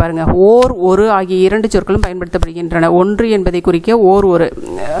 இங்கே பாருங்கள், ஒரு ஆகிய 2 சொற்களும் பயன்படுத்தப்படுகின்றன. ஒன்று என்பதை குறிக்க ஒரு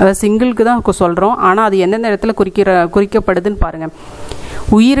அதாவது சிங்கிளுக்கு தான் சொல்கிறோம். ஆனால் அது எந்தெந்த இடத்துல குறிக்கப்படுதுன்னு பாருங்கள்.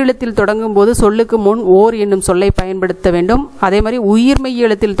 உயிரெழுத்தில் தொடங்கும் போது சொல்லுக்கு முன் ஓர் என்னும் சொல்லை பயன்படுத்த வேண்டும். அதே மாதிரி உயிர்மெய்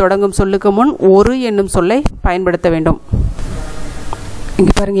எழுத்தில் தொடங்கும் சொல்லுக்கு முன் ஒரு என்னும் சொல்லை பயன்படுத்த வேண்டும்.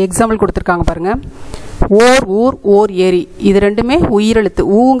 இங்கே பாருங்கள், எக்ஸாம்பிள் கொடுத்துருக்காங்க பாருங்கள். ஊர், ஓர் ஏரி, இது ரெண்டுமே உயிரெழுத்து.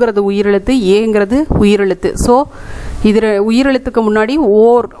 ஊங்கிறது உயிரெழுத்து, ஏங்கிறது உயிரெழுத்து. ஸோ இது உயிரெழுத்துக்கு முன்னாடி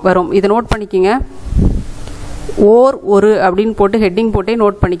ஓர் வரும். இதை நோட் பண்ணிக்கோங்க. ஒரு அப்படின்னு போட்டு ஹெட்டிங் போட்டே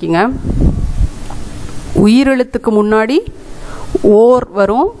நோட் பண்ணிக்கோங்க. உயிரெழுத்துக்கு முன்னாடி ஓர்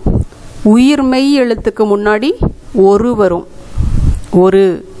வரும், உயிர்மெய் எழுத்துக்கு முன்னாடி ஒரு வரும். ஒரு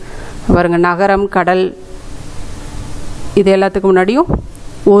பாருங்க, நகரம், கடல், இது எல்லாத்துக்கு முன்னாடியும்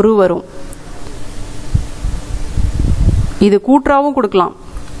ஒரு வரும். இது கூற்றாவும் கொடுக்கலாம்.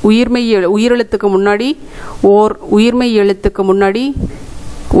 உயிரெழுத்துக்கு முன்னாடி ஓர், உயிர்மெய் எழுத்துக்கு முன்னாடி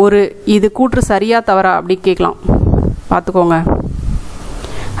ஒரு. இது கூற்று சரியா தவறா அப்படி கேட்கலாம், பார்த்துக்கோங்க.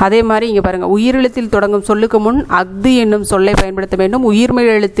 அதே மாதிரி இங்கே பாருங்கள், உயிரெழுத்தில் தொடங்கும் சொல்லுக்கு முன் அஃது என்னும் சொல்லை பயன்படுத்த வேண்டும். உயிர்மெய்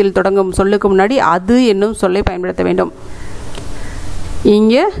எழுத்தில் தொடங்கும் சொல்லுக்கு முன்னாடி அது என்னும் சொல்லை பயன்படுத்த வேண்டும்.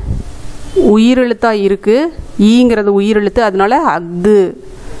 இங்கே உயிரெழுத்தாக இருக்குது, ஈங்கிறது உயிரெழுத்து, அதனால அஃது.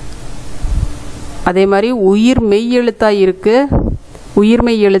 அதே மாதிரி உயிர் மெய் எழுத்தாக இருக்குது,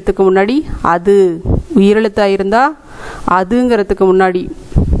 உயிர்மெய் எழுத்துக்கு முன்னாடி அது. உயிரெழுத்தாக இருந்தால் அதுங்கிறதுக்கு முன்னாடி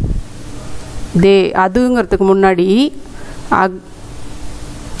அதுங்கிறதுக்கு முன்னாடி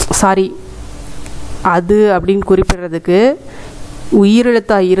அது அப்படின்னு குறிப்பிடுறதுக்கு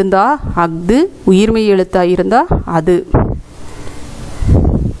உயிரெழுத்தாக இருந்தால் அஃது, உயிர்மெய் எழுத்தாக இருந்தால் அது.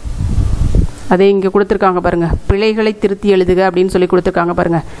 அதே இங்கே கொடுத்துருக்காங்க பாருங்கள், பிழைகளை திருத்தி எழுதுக அப்படின்னு சொல்லி கொடுத்துருக்காங்க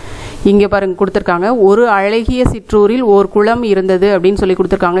பாருங்கள். இங்கே பாருங்கள் கொடுத்துருக்காங்க, ஒரு அழகிய சிற்றூரில் ஓர் குளம் இருந்தது அப்படின்னு சொல்லி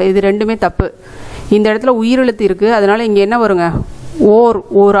கொடுத்துருக்காங்க. இது ரெண்டுமே தப்பு. இந்த இடத்துல உயிரெழுத்து இருக்குது, அதனால் இங்கே என்ன வருங்க?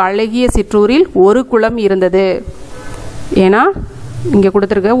 ஒரு அழகிய சிற்றூரில் ஒரு குளம் இருந்தது. ஏன்னா இங்கே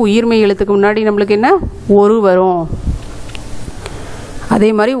கொடுத்துருக்க உயிர்மெய் எழுத்துக்கு முன்னாடி நம்மளுக்கு என்ன ஒரு வரும். அதே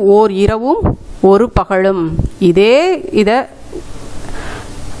மாதிரி ஓர் இரவும் ஒரு பகலும். இதை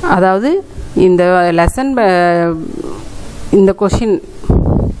அதாவது இந்த லெசன் இந்த கொஷின்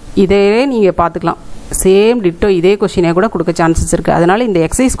இதையே நீங்கள் பார்த்துக்கலாம். சேம் டிட்டோ இதே கொஷினே கூட கொடுக்க சான்சஸ் இருக்குது. அதனால் இந்த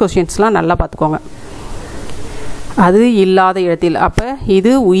எக்ஸசைஸ் கொஷின்ஸ்லாம் நல்லா பார்த்துக்கோங்க. அது இல்லாத இடத்தில், அப்போ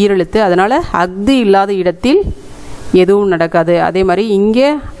இது உயிரெழுத்து, அதனால் அஃது இல்லாத இடத்தில் எதுவும் நடக்காது. அதே மாதிரி இங்கே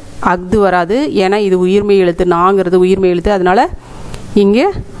அஃது வராது, ஏன்னா இது உயிர்மெய் எழுத்து, நாங்கிறது உயிர்மெய் எழுத்து, அதனால் இங்கே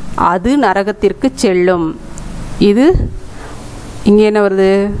அது நரகத்திற்கு செல்லும். இது இங்கே என்ன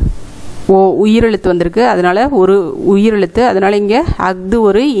வருது? உயிரெழுத்து வந்திருக்கு, அதனால் ஒரு உயிரெழுத்து, அதனால் இங்கே அஃது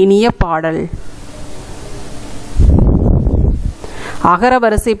ஒரு இனிய பாடல். அகர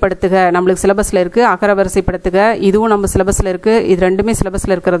வரிசைப்படுத்துக நம்மளுக்கு சிலபஸில் இருக்குது. அகர வரிசைப்படுத்துக இதுவும் நம்ம சிலபஸில் இருக்குது. இது ரெண்டுமே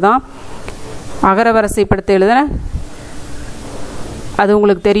சிலபஸில் இருக்கிறது தான். அகர வரிசைப்படுத்த எழுத அது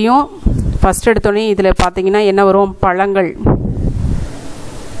உங்களுக்கு தெரியும். ஃபஸ்ட் எடுத்தோடனே இதில் பார்த்தீங்கன்னா என்ன வரும்? பழங்கள்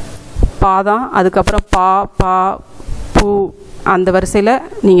பாதான், அதுக்கப்புறம் பா பா பூ, அந்த வரிசையில்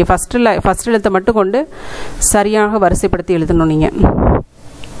நீங்கள் ஃபஸ்ட் எழுத்தை மட்டும் கொண்டு சரியாக வரிசைப்படுத்தி எழுதணும். நீங்கள்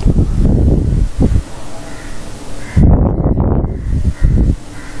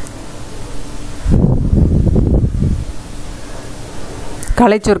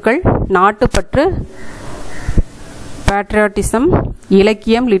கலைச்சொற்கள் நாட்டுப்பற்று, பேட்ரியாட்டிசம்,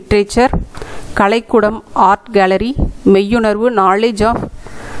 இலக்கியம் லிட்ரேச்சர், கலைக்கூடம் ஆர்ட் கேலரி, மெய்யுணர்வு நாலேஜ் ஆஃப்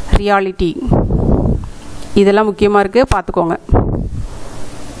ரியாலிட்டி, இதெல்லாம் முக்கியமாக இருக்குது, பார்த்துக்கோங்க.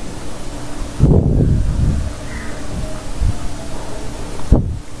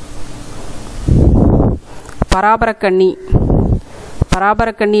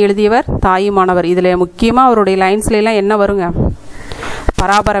 பராபரக்கண்ணி எழுதியவர் தாயுமானவர். இதில் முக்கியமாக அவருடைய லைன்ஸ்லாம் என்ன வருங்க?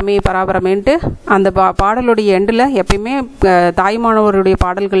 பராபரமேன்ட்டு அந்த பாடலுடைய எண்டில் எப்பயுமே தாயுமானவருடைய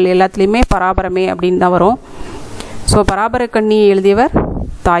பாடல்கள் எல்லாத்துலேயுமே பராபரமே அப்படின்னு தான் வரும். ஸோ பராபரக்கண்ணி எழுதியவர்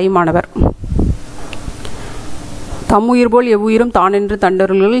தாயுமானவர். தம்முயிர் போல் எவ்வுயிரும் தானென்று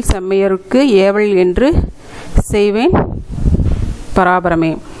தண்டருள்கள் செம்மையருக்கு ஏவல் என்று செய்வேன்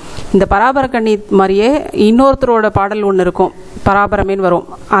பராபரமே. இந்த பராபரக்கண்ணி மாதிரியே இன்னொருத்தரோட பாடல் ஒன்று இருக்கும், பராபரமேன்னு வரும்.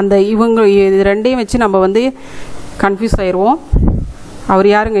 அந்த இவங்க இது ரெண்டையும் வச்சு நம்ம வந்து கன்ஃபியூஸ் ஆயிடுவோம். அவர்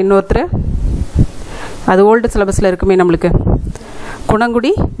யாருங்க இன்னொருத்தர்? அது ஓல்டு சிலபஸில் இருக்குமே நம்மளுக்கு,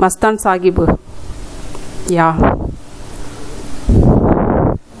 குணங்குடி மஸ்தான் சாஹிபு. யா,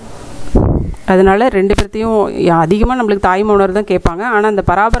 அதனால் ரெண்டு பேர்த்தையும் அதிகமாக நம்மளுக்கு தாய்மானவர் தான் கேட்பாங்க. ஆனால் அந்த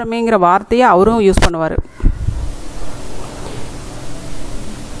பராபரமேங்கிற வார்த்தையை அவரும் யூஸ் பண்ணுவார்.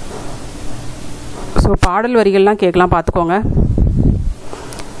 ஸோ பாடல் வரிகள்லாம் கேட்கலாம், பார்த்துக்கோங்க.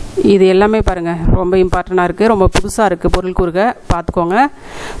 இது எல்லாமே பாருங்கள் ரொம்ப இம்பார்ட்டண்ட்டாக இருக்குது, ரொம்ப புதுசாக இருக்குது. பொருள் கூறுக பார்த்துக்கோங்க.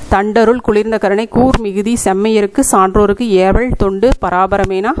 தண்டருள் குளிர்ந்த கருணை கூர் மிகுதி செம்மையருக்கு சான்றோருக்கு ஏவல் தொண்டு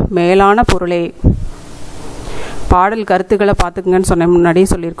பராபரமேனா மேலான பொருளே. பாடல் கருத்துக்களை பார்த்துக்குங்கன்னு சொன்ன முன்னாடியே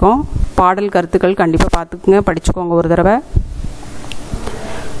சொல்லியிருக்கோம். பாடல் கருத்துக்கள் கண்டிப்பாக பார்த்துக்குங்க, படிச்சுக்கோங்க ஒரு தடவை.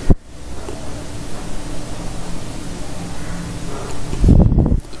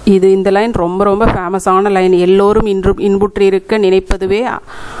 இந்த லைன் ரொம்ப ரொம்ப ஃபேமஸான லைன். எல்லோரும் இன்புற்றிருக்க நினைப்பதுவே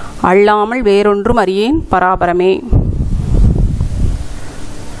அல்லாமல் வேறொன்றும் அறியேன் பராபரமே.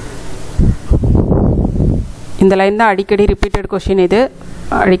 இந்த லைன் தான் அடிக்கடி ரிப்பீட்டட் கொஷின், இது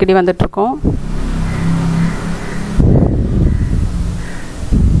அடிக்கடி வந்துட்டுருக்கோம்.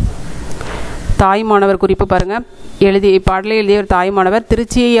 தாய்மானவர் குறிப்பு பாருங்கள். பாடலை எழுதிய ஒரு தாய்மானவர்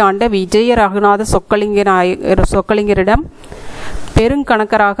திருச்சியை ஆண்ட விஜய ரகுநாத சொக்கலிங்கரிடம்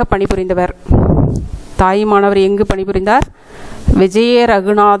பெருங்கணக்கராக பணிபுரிந்தவர். தாய்மானவர் எங்கு பணிபுரிந்தார்? விஜய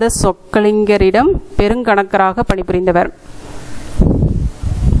ரகுநாத சொக்கலிங்கரிடம் பெருங்கணக்கராக பணிபுரிந்தவர்.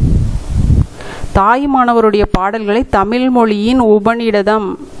 தாய்மானவருடைய பாடல்களை தமிழ் மொழியின் உபநிடதம்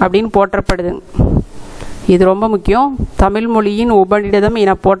அப்படின்னு போற்றப்படுது. இது ரொம்ப முக்கியம். தமிழ் மொழியின் உபநிடதம்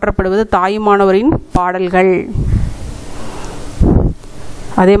என போற்றப்படுவது தாய்மானவரின் பாடல்கள்.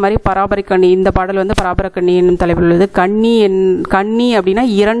 அதே மாதிரி பராபரக்கண்ணி, இந்த பாடல் வந்து பராபரக்கண்ணி என்னும் தலைப்பில் உள்ளது. கண்ணி அப்படின்னா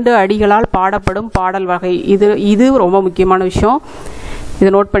 2 அடிகளால் பாடப்படும் பாடல் வகை. இது ரொம்ப முக்கியமான விஷயம், இதை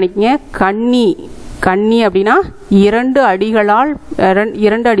நோட் பண்ணிக்கங்க. கண்ணி அப்படின்னா 2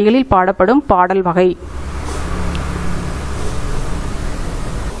 அடிகளில் பாடப்படும் பாடல் வகை.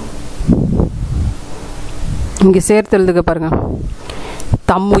 இங்கே சேர்த்து எழுதுக பாருங்க.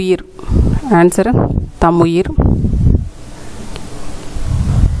 தம்முயிர், ஆன்சரு தம்முயிர்.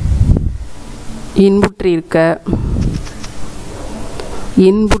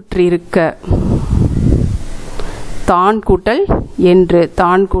 இன்புற்றிருக்க தான் கூட்டல்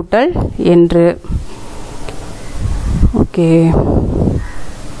என்று. ஓகே,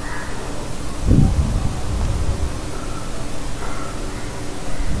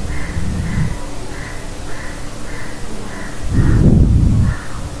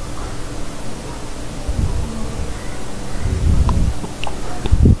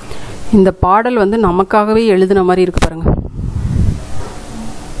 இந்த பாடல் வந்து நமக்காகவே எழுதின மாதிரி இருக்கு பாருங்க.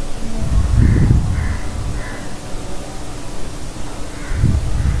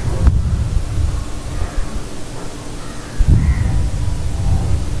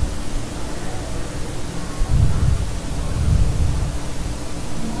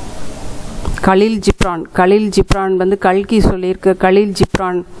 கலீல் ஜிப்ரான் வந்து கல்கி சொல்லியிருக்கு. கலீல்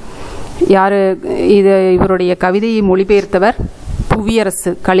ஜிப்ரான் யார்? இவருடைய கவிதையை மொழிபெயர்த்தவர்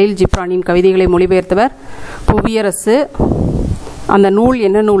புவியரசு. கலீல் ஜிப்ரானின் கவிதைகளை மொழிபெயர்த்தவர் புவியரசு. அந்த நூல்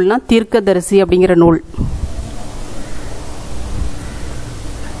என்ன நூல்னா தீர்க்கதரிசி அப்படிங்கிற நூல்.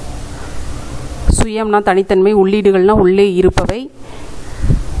 சுயம்னா தனித்தன்மை, உள்ளீடுகள்னா உள்ளே இருப்பவை.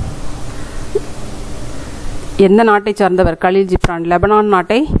 எந்த நாட்டை சார்ந்தவர்? கலீல் ஜிப்ரான் லெபனான்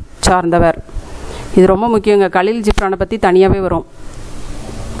நாட்டை சார்ந்தவர். இது ரொம்ப முக்கியங்க. கலீல் ஜிப்ரானை பற்றி தனியாகவே வரும்.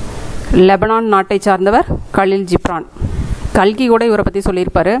 லெபனான் நாட்டை சார்ந்தவர் கலீல் ஜிப்ரான். கல்கி கூட இவரை பற்றி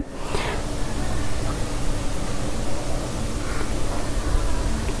சொல்லியிருப்பார்.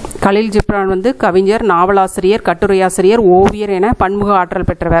 கலீல் ஜிப்ரான் வந்து கவிஞர், நாவலாசிரியர், கட்டுரையாசிரியர், ஓவியர் என பன்முக ஆற்றல்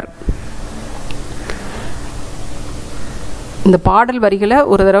பெற்றவர். இந்த பாடல் வரிகளை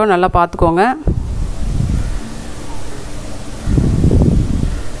ஒரு தடவை நல்லா பார்த்துக்கோங்க.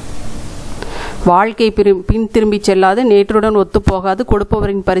 வாழ்க்கை பின் திரும்பி செல்லாது, நேற்றுடன் ஒத்துப்போகாது,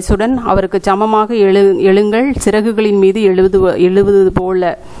 கொடுப்பவரின் பரிசுடன் அவருக்கு சமமாக எழுங்கள், சிறகுகளின் மீது எழுவது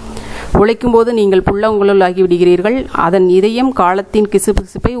போல. உழைக்கும்போது நீங்கள் புல்லங்குழல் ஆகிவிடுகிறீர்கள். அதன் இதயம் காலத்தின்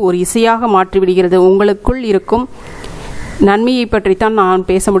கிசுபிசுப்பை ஒரு இசையாக மாற்றிவிடுகிறது. உங்களுக்குள் இருக்கும் நன்மையை பற்றித்தான் நான்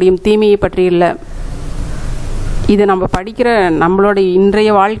பேச முடியும், தீமையை பற்றி இல்லை. இது நம்ம படிக்கிற நம்மளோட இன்றைய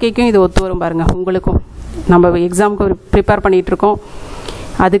வாழ்க்கைக்கும் இது ஒத்து வரும் பாருங்க. உங்களுக்கும் நம்ம எக்ஸாமுக்கு ப்ரிப்பேர் பண்ணிகிட்டு இருக்கோம்,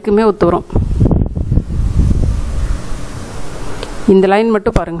 அதுக்குமே ஒத்து வரும். இந்த லைன்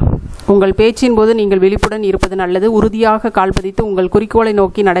மட்டும் பாருங்க. உங்கள் பேச்சின் போது நீங்கள் விழிப்புடன் இருப்பது நல்லது. உறுதியாக கால்பதித்து உங்கள் குறிக்கோளை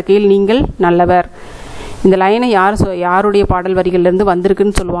நோக்கி நடக்கையில் நீங்கள் நல்லவர். இந்த லைனை யாருடைய பாடல் வரிகளிலிருந்து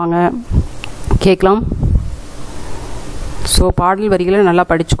வந்திருக்குன்னு சொல்லுவாங்க, கேட்கலாம். ஸோ பாடல் வரிகளை நல்லா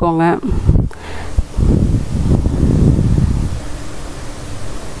படிச்சுக்கோங்க.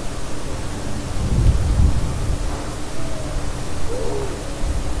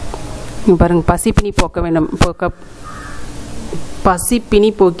 பாருங்க, பசிப்பினி போக்க வேண்டும், பசிப்பினி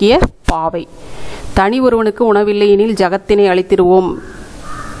போக்கிய பாவை. தனி ஒருவனுக்கு உணவில்லை எனில் ஜகத்தினை அழித்திடுவோம்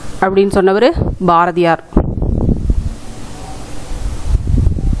அப்படின்னு சொன்னவர் பாரதியார்.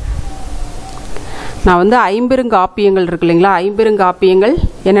 நான் வந்து ஐம்பெருங்காப்பியங்கள் இருக்கு இல்லைங்களா, ஐம்பெருங்காப்பியங்கள்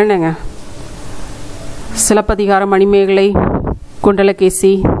என்னென்னங்க? சிலப்பதிகாரம், மணிமேகலை,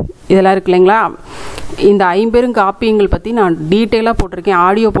 குண்டலகேசி இதெல்லாம் இருக்கு இல்லைங்களா. இந்த ஐம்பெருங்காப்பியங்கள் பற்றி நான் டீட்டெயிலாக போட்டிருக்கேன்,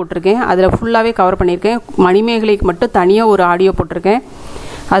 ஆடியோ போட்டிருக்கேன். அதில் ஃபுல்லாகவே கவர் பண்ணியிருக்கேன். மணிமேகலைக்கு மட்டும் தனியாக ஒரு ஆடியோ போட்டிருக்கேன்.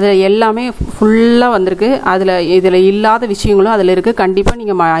 அதில் எல்லாமே ஃபுல்லாக வந்திருக்கு. இதில் இல்லாத விஷயங்களும் அதில் இருக்குது. கண்டிப்பாக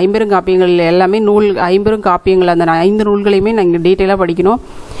நீங்கள் ஐம்பெருங்காப்பியங்கள் எல்லாமே ஐம்பெருங்காப்பியங்கள் அந்த 5 நூல்களையுமே நீங்கள் டீட்டெயிலாக படிக்கணும்.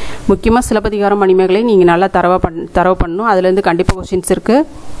 முக்கியமாக சிலப்பதிகாரம், மணிமேகலை நீங்கள் நல்லா தரவு பண்ணணும். அதுலேருந்து கண்டிப்பாக கொஸ்டின்ஸ் இருக்குது.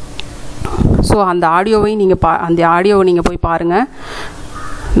 ஸோ அந்த ஆடியோவை நீங்கள் போய் பாருங்கள்,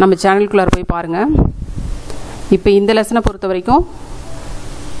 நம்ம சேனலுக்குள்ளார போய் பாருங்கள். இப்போ இந்த லெசனை பொறுத்த வரைக்கும்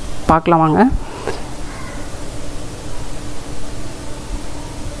பார்க்கலாம் வாங்க.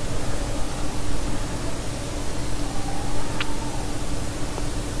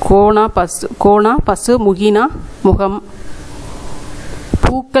 கோணா பசு, முகினா முகம்.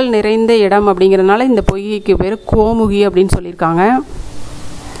 பூக்கள் நிறைந்த இடம் அப்படிங்கிறதுனால இந்த பொய்கைக்கு பேர் கோமுகி அப்படின்னு சொல்லியிருக்காங்க.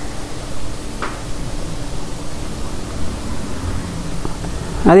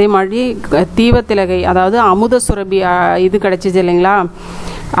 அதே மாதிரி தீவத்திலகை, அதாவது அமுத சுரபி இது கிடச்சிச்சு இல்லைங்களா,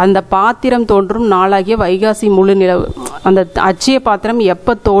 அந்த பாத்திரம் தோன்றும் நாளாகிய வைகாசி முழு நிலவு. அந்த அச்சய பாத்திரம்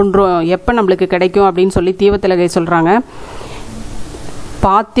எப்போ தோன்றும், எப்போ நம்மளுக்கு கிடைக்கும் அப்படின்னு சொல்லி தீவத்திலகை சொல்கிறாங்க.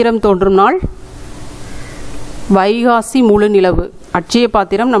 பாத்திரம் தோன்றும் நாள் வைகாசி முழு நிலவு. அச்சய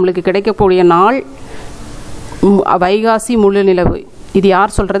பாத்திரம் நம்மளுக்கு கிடைக்கக்கூடிய நாள் வைகாசி முழு நிலவு. இது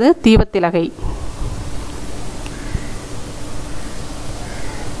யார் சொல்கிறது? தீவத்திலகை.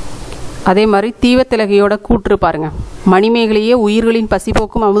 அதே மாதிரி தீவத்திலகையோட கூற்று பாருங்க. மணிமேகலையே உயிர்களின்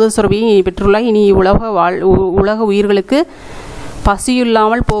பசிபோக்கும் அமுத சுரபியை பெற்றுள்ளாய். இனி உலக உயிர்களுக்கு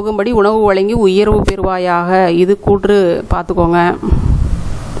பசியில்லாமல் போகும்படி உணவு வழங்கி உயர்வு பெறுவாயாக. இது கூற்று பார்த்துக்கோங்க.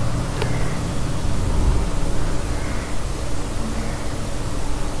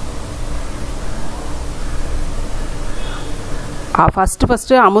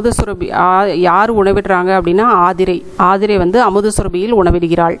 ஃபஸ்ட்டு அமுத சுரபி யார் உணவிடுறாங்க அப்படின்னா ஆதிரை வந்து அமுத சுரபியில்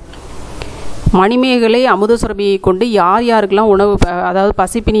உணவிடுகிறாள். மணிமேகலை அமுத சுரபியை கொண்டு யாருக்கெல்லாம் உணவு, அதாவது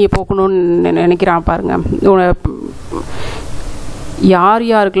பசிப்பினியை போக்கணும்னு நினைக்கிறான் பாருங்க,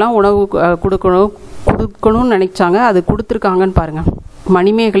 யாருக்கெல்லாம் உணவு கொடுக்கணும்னு நினைச்சாங்க, அது கொடுத்துருக்காங்கன்னு பாருங்க.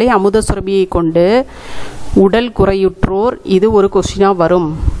 மணிமேகலை அமுத சுரபியை கொண்டு உடல் குறையுற்றோர், இது ஒரு கொஸ்டினாக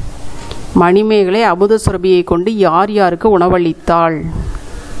வரும். மணிமேகலை அமுத சுரபியை கொண்டு யாருக்கு உணவளித்தாள்?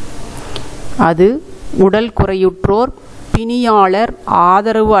 அது உடல் குறையுற்றோர், பிணியாளர்,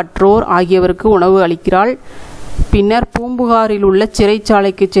 ஆதரவு அற்றோர் ஆகியவருக்கு உணவு அளிக்கிறாள். பின்னர் பூம்புகாரில் உள்ள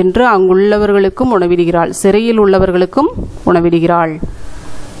சிறைச்சாலைக்கு சென்று அங்குள்ளவர்களுக்கும் உணவிடுகிறாள், சிறையில் உள்ளவர்களுக்கும் உணவிடுகிறாள்.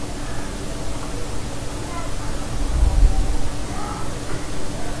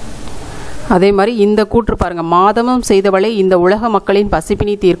 அதே மாதிரி இந்த கூற்று பாருங்க, மாதவம் செய்தவளை இந்த உலக மக்களின்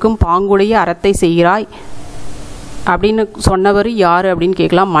பசிப்பினி தீர்க்கும் பாங்குடைய அறத்தை செய்கிறாய் அப்படின்னு சொன்னவர் யாரு அப்படின்னு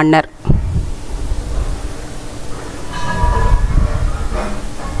கேட்கலாம். மன்னர்.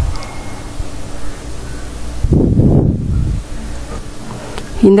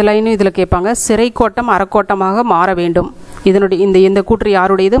 இந்த லைனும் இதில் கேட்பாங்க. சிறை கோட்டம் அறக்கோட்டமாக மாற வேண்டும். இதனுடைய இந்த கூற்று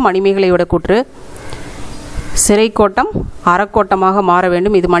யாருடையது? மணிமேகலையோட கூற்று. சிறை கோட்டம் அறக்கோட்டமாக மாற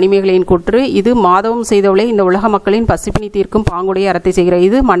வேண்டும், இது மணிமேகலையின் கூற்று. இது மாதவம் செய்தவளை இந்த உலக மக்களின் பசிப்பினி தீர்க்கும் பாங்குடைய அறத்தை செய்கிற,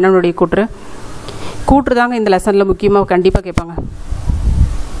 இது மன்னனுடைய கூற்று. கூற்று தாங்க இந்த லெசனில் முக்கியமாக கண்டிப்பாக கேட்பாங்க.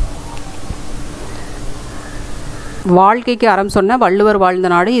 வாழ்க்கைக்கு அறம் சொன்ன வள்ளுவர் வாழ்ந்த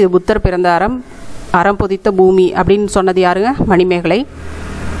நாடு, இது புத்தர் பிறந்த அறம், அறம் பொதித்த பூமி அப்படின்னு சொன்னது யாருங்க? மணிமேகலை.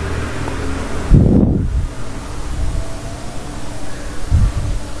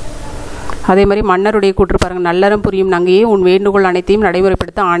 அதே மாதிரி மன்னருடைய கூற்று பாருங்கள், நல்லறம் புரியும் நங்கையே உன் வேண்டுகோள் அனைத்தையும்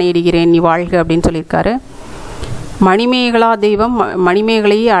நடைமுறைப்படுத்த ஆணையிடுகிறேன், நீ வாழ்க அப்படின்னு சொல்லியிருக்காரு. மணிமேகலா தெய்வம்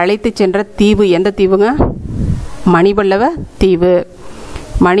மணிமேகலையை அழைத்து சென்ற தீவு எந்த தீவுங்க? மணிபல்லவ தீவு.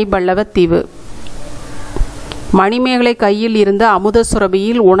 மணிபல்லவ தீவு. மணிமேகலை கையில் இருந்த அமுத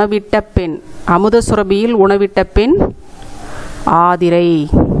சுரபியில் உணவிட்ட பெண், அமுத சுரபியில் உணவிட்ட பெண் ஆதிரை.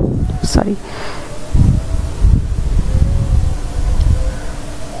 சாரி,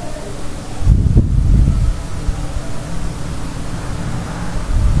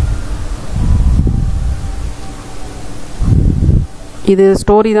 இது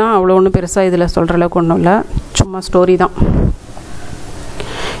ஸ்டோரி தான், அவ்வளோ ஒன்றும் பெருசாக இதில் சொல்கிற அளவுக்கு ஒன்றும் இல்லை, சும்மா ஸ்டோரி தான்.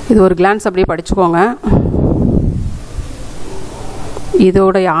 இது ஒரு கிளான்ஸ் அப்படியே படிச்சுக்கோங்க.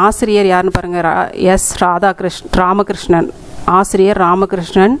 இதோடைய ஆசிரியர் யாருன்னு பாருங்கள், எஸ் ராமகிருஷ்ணன். ஆசிரியர்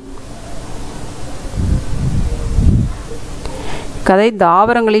ராமகிருஷ்ணன். கதை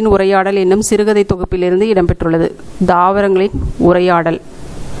தாவரங்களின் உரையாடல் என்னும் சிறுகதை தொகுப்பிலிருந்து இடம்பெற்றுள்ளது. தாவரங்களின் உரையாடல்,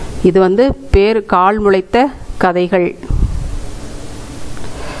 இது பேர் கால் முளைத்த கதைகள்.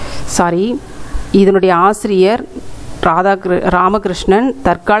 சாரி, இதனுடைய ஆசிரியர் ராமகிருஷ்ணன்.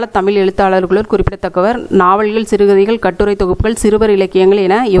 தற்கால தமிழ் எழுத்தாளர்களுள் குறிப்பிடத்தக்கவர். நாவல்கள், சிறுகதைகள், கட்டுரை தொகுப்புகள், சிறுவர் இலக்கியங்கள்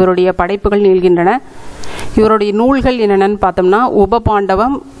என இவருடைய படைப்புகள் நீள்கின்றன. இவருடைய நூல்கள் என்னென்னு பார்த்தோம்னா,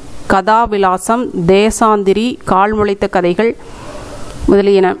 உபபாண்டவம், கதாவிலாசம், தேசாந்திரி, கால்முளைத்த கதைகள்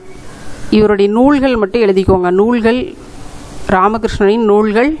முதலியன. இவருடைய நூல்கள் மட்டும் எழுதிக்கோங்க. நூல்கள், ராமகிருஷ்ணனின்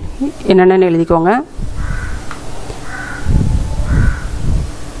நூல்கள் என்னென்னு எழுதிக்கோங்க.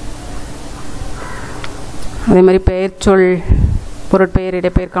 அதே மாதிரி பெயர் சொல், பொருட்பெயர்,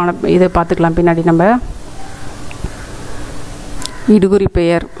 இடைப்பெயர்க்கான இதை பார்த்துக்கலாம் பின்னாடி. நம்ம இடுகுறி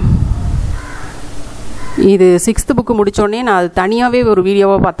பெயர், இது 6th புக்கு முடித்தோடனே நான் அது தனியாகவே ஒரு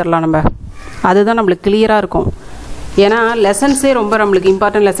வீடியோவாக பார்த்துடலாம். நம்ம அதுதான் நம்மளுக்கு கிளியராக இருக்கும். ஏன்னா லெசன்ஸே ரொம்ப நம்மளுக்கு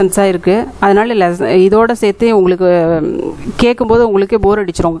இம்பார்ட்டன்ட் லெசன்ஸாக இருக்குது. அதனால் இதோடு சேர்த்து உங்களுக்கு கேட்கும்போது உங்களுக்கே போர்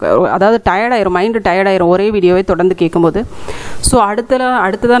அடிச்சிடும், அதாவது டயர்டாயிரும், மைண்டு டயர்டாயிரும் ஒரே வீடியோவே தொடர்ந்து கேட்கும்போது. ஸோ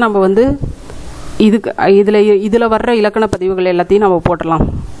அடுத்ததான் நம்ம இதில் வர்ற இலக்கண பதிவுகள் எல்லாத்தையும் நம்ம போட்டலாம்.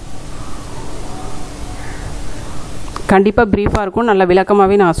 கண்டிப்பாக ப்ரீஃபாக இருக்கும், நல்ல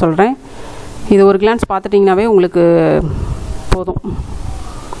விளக்கமாகவே நான் சொல்கிறேன். இது ஒரு கிளான்ஸ் பார்த்துட்டிங்கனாவே உங்களுக்கு போதும்.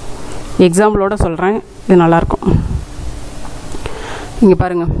 எக்ஸாம்பிளோட சொல்கிறேன், இது நல்லாயிருக்கும். இங்கே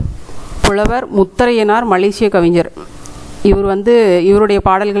பாருங்கள், புலவர் முத்தரையனார் மலேசிய கவிஞர். இவருடைய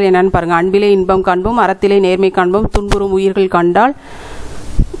பாடல்கள் என்னன்னு பாருங்கள். அன்பிலே இன்பம் காண்போம், அறத்திலே நேர்மை காண்போம், துன்புறும் உயிர்கள் கண்டால்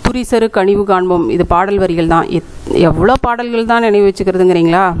துரிசரு கனிவு காண்போம். இது பாடல் வரிகள் தான். எவ்வளோ பாடல்கள் தான் நினைவு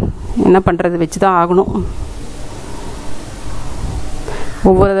வச்சுக்கிறதுங்கிறீங்களா? என்ன பண்ணுறது, வச்சு தான் ஆகணும்.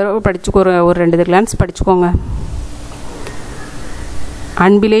 ஒவ்வொரு தடவை படிச்சுக்கோ, ஒரு 2 கிளான்ஸ் படிச்சுக்கோங்க.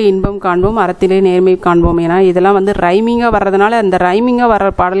 அன்பிலே இன்பம் காண்போம், அறத்திலே நேர்மை காண்போம். ஏன்னா இதெல்லாம் ரைமிங்காக வர்றதுனால அந்த ரைமிங்காக வர்ற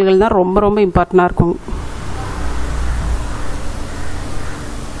பாடல்கள் தான் ரொம்ப ரொம்ப இம்பார்ட்டண்ட்டாக இருக்கும்.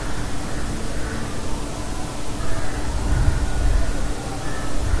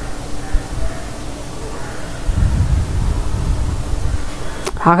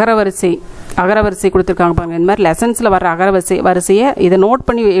 அகரவரிசை கொடுத்துருக்காங்க பாருங்கள். இந்த மாதிரி லெசன்ஸில் வர வரிசையை இதை நோட்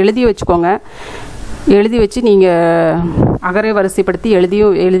பண்ணி எழுதி வச்சுக்கோங்க. எழுதி வச்சு நீங்கள் அகர வரிசைப்படுத்தி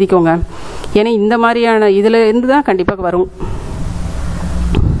எழுதிக்கோங்க. ஏன்னா இந்த மாதிரியான இதில் இருந்து தான் கண்டிப்பாக வரும்.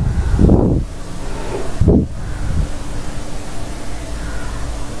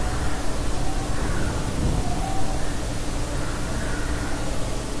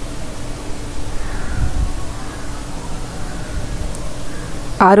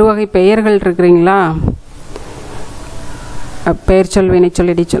 அறுவகை பெயர்கள் இருக்கிறீங்களா? பெயர் சொல்,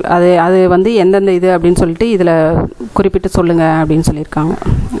 வினைச்சொல், இடைச்சொல், அது எந்தெந்த இது அப்படின்னு சொல்லிட்டு இதில் குறிப்பிட்டு சொல்லுங்கள் அப்படின்னு சொல்லியிருக்காங்க.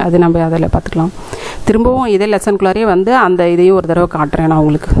 அது நம்ம அதில் பார்த்துக்கலாம். திரும்பவும் இதே லெசனுக்குள்ளாரே அந்த இதையும் ஒரு தடவை காட்டுறேன் நான்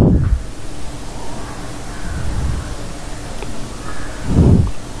உங்களுக்கு.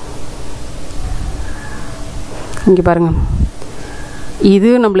 இங்கே பாருங்கள், இது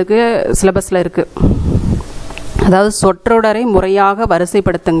நம்மளுக்கு சிலபஸில் இருக்குது. அதாவது சொற்றொடரை முறையாக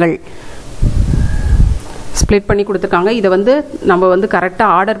வரிசைப்படுத்துங்கள், ஸ்ப்ளிட் பண்ணி கொடுத்துருக்காங்க. இதை வந்து நம்ம வந்து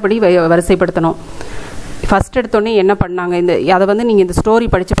கரெக்டாக ஆர்டர் படி வரிசைப்படுத்தணும். ஃபஸ்ட் எடுத்தோடனே என்ன பண்ணாங்க, அதை வந்து நீங்கள் இந்த ஸ்டோரி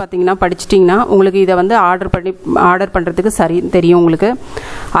படிச்சிட்டிங்கன்னா உங்களுக்கு இதை வந்து ஆர்டர் பண்ணுறதுக்கு சரி தெரியும் உங்களுக்கு.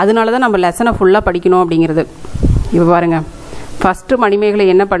 அதனால தான் நம்ம லெசனை ஃபுல்லாக படிக்கணும் அப்படிங்கிறது. இப்போ பாருங்கள், ஃபஸ்ட்டு மணிமேகலை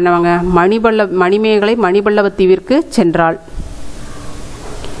என்ன பண்ணுவாங்க, மணிமேகலை மணிபல்லவத்தீவிற்கு சென்றாள்.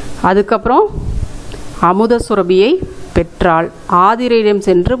 அதுக்கப்புறம் அமுத சுரபியை பெற்றாள். ஆதிரையிடம்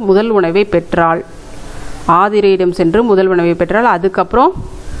சென்று முதல் உணவை பெற்றாள். அதுக்கப்புறம்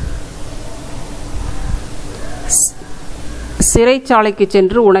சிறைச்சாலைக்கு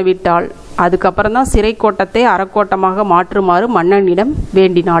சென்று உணவிட்டாள். அதுக்கப்புறம் தான் சிறை கோட்டத்தை அறக்கோட்டமாக மாற்றுமாறு மன்னனிடம்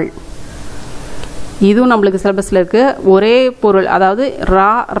வேண்டினாள். இதுவும் நம்மளுக்கு சிலபஸில் இருக்குது. ஒரே பொருள், அதாவது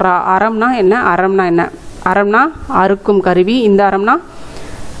அறம்னா என்ன, அறம்னா அறுக்கும் கருவி. இந்த அறம்னா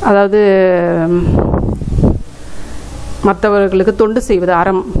அதாவது மற்றவர்களுக்கு தொண்டு செய்வது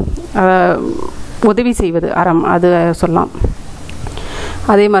அறம், உதவி செய்வது அறம், அது சொல்லலாம்.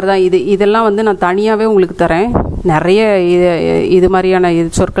 அதே மாதிரி தான் இதெல்லாம் வந்து நான் தனியாகவே உங்களுக்கு தரேன். நிறைய இது மாதிரியான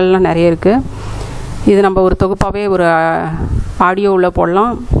சொற்கள்லாம் நிறைய இருக்குது. இது நம்ம ஒரு தொகுப்பாகவே ஒரு ஆடியோவில்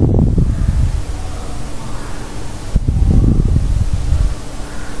போடலாம்.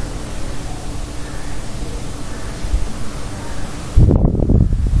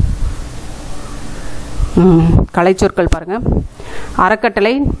 கலைச்சொற்கள் பாருங்கள்.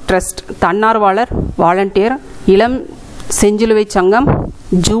 அறக்கட்டளை, ட்ரஸ்ட், தன்னார்வலர், வாலண்டியர், இளம் செஞ்சிலுவை சங்கம்,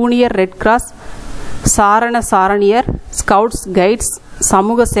 junior red cross, சாரணியர், scouts guides,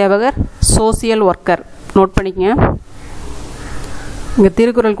 சமூக சேவகர், சோசியல் ஒர்க்கர். நோட் பண்ணிக்கங்க. இங்கே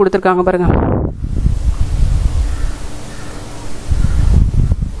திருக்குறள் கொடுத்துருக்காங்க பாருங்கள்.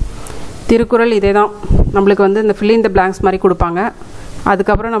 திருக்குறள் இதே தான் நம்மளுக்கு வந்து இந்த ஃபில் இன் த பிளாங்க்ஸ் மாதிரி கொடுப்பாங்க.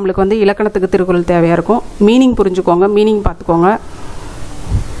 அதுக்கப்புறம் நம்மளுக்கு வந்து இலக்கணத்துக்கு திருக்குறள் தேவையாக இருக்கும். மீனிங் புரிஞ்சுக்கோங்க, மீனிங் பார்த்துக்கோங்க.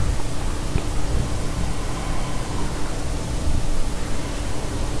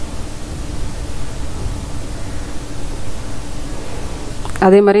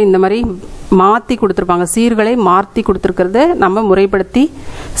 அதே மாதிரி இந்த மாதிரி மாற்றி கொடுத்துருப்பாங்க. சீர்களை மாற்றி கொடுத்துருக்கிறது நம்ம முறைப்படுத்தி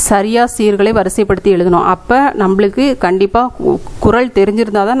சரியாக சீர்களை வரிசைப்படுத்தி எழுதணும். அப்போ நம்மளுக்கு கண்டிப்பாக குறள்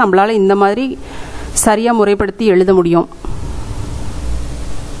தெரிஞ்சிருந்தால் தான் நம்மளால் இந்த மாதிரி சரியாக முறைப்படுத்தி எழுத முடியும்.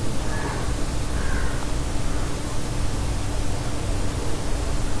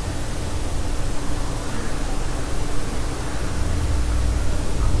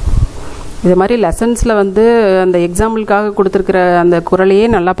 இது மாதிரி லெசன்ஸில் வந்து அந்த எக்ஸாம்பிளுக்காக கொடுத்துருக்கிற அந்த குறளையே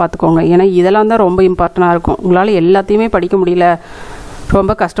நல்லா பார்த்துக்கோங்க. ஏன்னா இதெல்லாம் தான் ரொம்ப இம்பார்ட்டண்ட்டாக இருக்கும். உங்களால் எல்லாத்தையுமே படிக்க முடியல,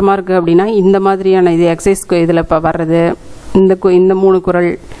 ரொம்ப கஷ்டமாக இருக்குது அப்படின்னா இந்த மாதிரியான இது எக்ஸசைஸ்க்கு இதில் இப்போ வர்றது இந்த 3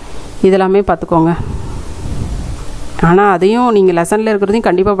 குறள் இதெல்லாமே பார்த்துக்கோங்க. ஆனால் அதையும் நீங்கள் லெசனில் இருக்கிறதையும்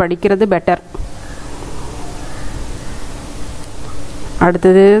கண்டிப்பாக படிக்கிறது பெட்டர்.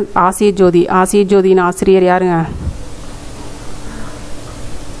 அடுத்தது ஆசிய ஜோதி. ஆசிய ஜோதியின் ஆசிரியர் யாருங்க?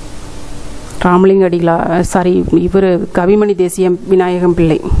 ராமலிங்க அடிகளா, சாரி, இவர் கவிமணி தேசிய விநாயகம்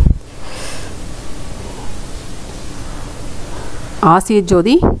பிள்ளை. ஆசிய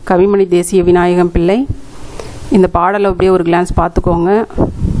ஜோதி கவிமணி தேசிய விநாயகம் பிள்ளை. இந்த பாடலை அப்படியே ஒரு கிளான்ஸ் பார்த்துக்கோங்க.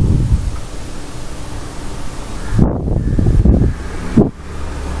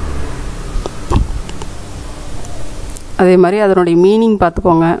 அதே மாதிரி அதனுடைய மீனிங்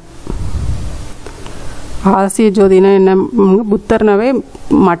பார்த்துக்கோங்க. ஆசிய ஜோதினா என்ன? புத்தர்னாவே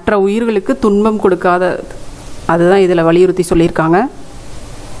மற்ற உயிர்களுக்கு துன்பம் கொடுக்காத, அதுதான் இதில் வலியுறுத்தி சொல்லியிருக்காங்க.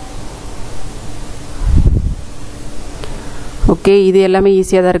 ஓகே, இது எல்லாமே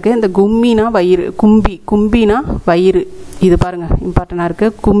ஈஸியாக தான் இருக்குது. இந்த கும்மினா வயிறு, கும்பினா வயிறு, இது பாருங்கள் இம்பார்ட்டண்டாக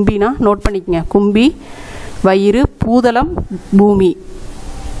இருக்குது. கும்பினா நோட் பண்ணிக்கங்க. கும்பி வயிறு, பூதளம் பூமி,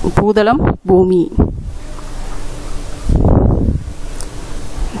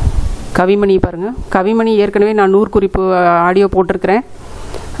 கவிமணி பாருங்கள். கவிமணி ஏற்கனவே நான் 100 குறிப்பு ஆடியோ போட்டிருக்கிறேன்,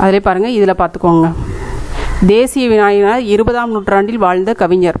 அதிலே பாருங்கள், இதில் பார்த்துக்கோங்க. தேசிய விநாயகனார் 20ஆம் நூற்றாண்டில் வாழ்ந்த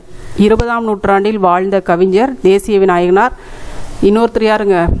கவிஞர். 20ஆம் நூற்றாண்டில் வாழ்ந்த கவிஞர் தேசிய விநாயகனார். இன்னொருத்தர்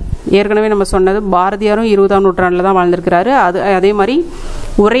யாருங்க? ஏற்கனவே நம்ம சொன்னது பாரதியாரும் 20ஆம் நூற்றாண்டில் தான் வாழ்ந்திருக்கிறாரு. அதே மாதிரி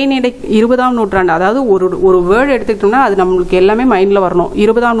உரைநடை 20ஆம் நூற்றாண்டு, அதாவது ஒரு வேர்டு எடுத்துக்கிட்டோம்னா அது நம்மளுக்கு எல்லாமே மைண்டில் வரணும்.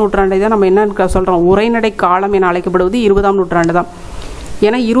 20ஆம் நூற்றாண்டை தான் நம்ம என்ன சொல்கிறோம், உரைநடை காலம் என அழைக்கப்படுவது 20ஆம் நூற்றாண்டு தான்.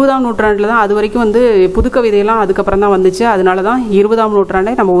 ஏன்னா 20ஆம் நூற்றாண்டில் தான் அது வரைக்கும் வந்து புதுக்கவிதையெல்லாம் அதுக்கப்புறம் தான் வந்துச்சு. அதனால தான் 20ஆம்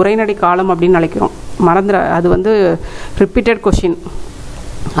நூற்றாண்டை நம்ம உரைநடை காலம் அப்படின்னு அழைக்கிறோம். அது வந்து ரிப்பீட்டட் கொஷின்,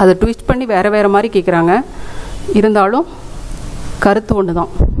 அதை ட்விஸ்ட் பண்ணி வேறு மாதிரி கேட்குறாங்க. இருந்தாலும் கருத்து ஒன்று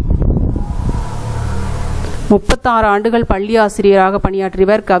தான். 36 ஆண்டுகள் பள்ளி ஆசிரியராக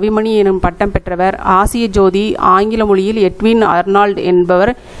பணியாற்றியவர். கவிமணி எனும் பட்டம் பெற்றவர். ஆசிய ஜோதி ஆங்கில மொழியில் எட்வின் அர்னால்ட்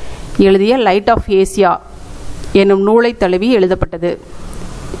என்பவர் எழுதிய லைட் ஆஃப் ஏசியா என்னும் நூலை தழுவி எழுதப்பட்டது.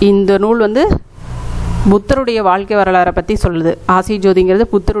 இந்த நூல் வந்து புத்தருடைய வாழ்க்கை வரலாறை பற்றி சொல்லுது. ஆசிய ஜோதிங்கிறது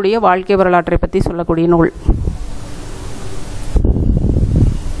புத்தருடைய வாழ்க்கை வரலாற்றை பற்றி சொல்லக்கூடிய நூல்.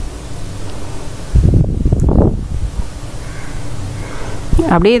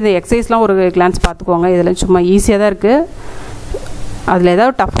 அப்படியே இந்த எக்ஸசைஸ்லாம் ஒரு கிளான்ஸ் பார்த்துக்கோங்க. இதில் சும்மா ஈஸியாக தான் இருக்குது. அதில்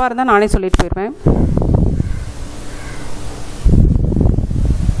ஏதாவது டஃப்பாக இருந்தால் நானே சொல்லிட்டு போயிடுவேன்.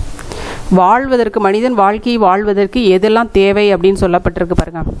 வாழ்வதற்கு, மனிதன் வாழ்க்கையை வாழ்வதற்கு எதெல்லாம் தேவை அப்படின்னு சொல்லப்பட்டிருக்கு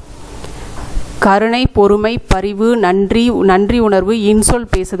பாருங்க. கருணை, பொறுமை, பரிவு, நன்றி உணர்வு,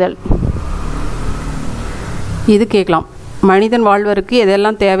 இன்சொல் பேசுதல். இது கேட்கலாம். மனிதன் வாழ்வதற்கு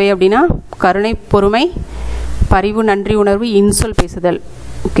எதெல்லாம் தேவை அப்படின்னா கருணை, பொறுமை, பரிவு, நன்றி உணர்வு, இன்சொல் பேசுதல்.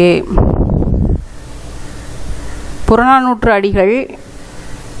 ஓகே. புறநானூற்று அடிகள்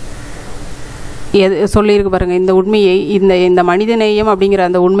சொல்லியிருக்கு பாருங்க. இந்த உண்மையை, இந்த மனிதநேயம் அப்படிங்கிற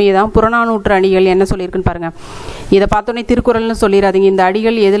அந்த உண்மையை தான் புறநானூற்று அடிகள் என்ன சொல்லியிருக்குன்னு பாருங்க. இதை பார்த்தோன்னே திருக்குறள்னு சொல்லிடாதீங்க. இந்த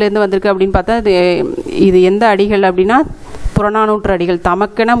அடிகள் எதுலேருந்து வந்திருக்கு அப்படின்னு பார்த்தா இது எந்த அடிகள் அப்படின்னா புறநானூற்று அடிகள்.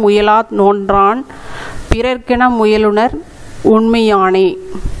 தமக்கென முயலா நோன்றான் பிறர்க்கென முயலுனர் உண்மையானே.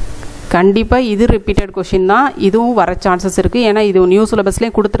 கண்டிப்பாக இது ரிப்பீட்டட் கொஷின் தான். இதுவும் வர சான்சஸ் இருக்குது. ஏன்னா இது நியூ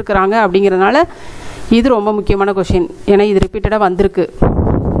சிலபஸ்லேயும் கொடுத்துருக்குறாங்க. அப்படிங்கிறதுனால இது ரொம்ப முக்கியமான கொஷின். ஏன்னா இது ரிப்பீட்டடாக வந்திருக்கு.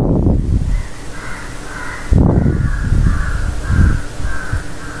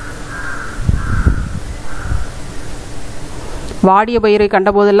 வாடிய பயிரை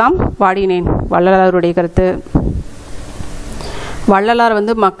கண்டபோதெல்லாம் வாடினேன், வள்ளலாருடைய கருத்து. வள்ளலார்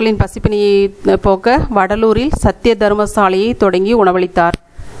வந்து மக்களின் பசிப்பினியை போக்க வடலூரில் சத்திய தர்மசாலையை தொடங்கி உணவளித்தார்.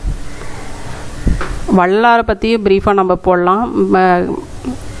 வள்ளலாரை பற்றி பிரீஃபாக நம்ம போடலாம்.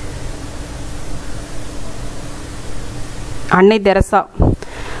 அன்னை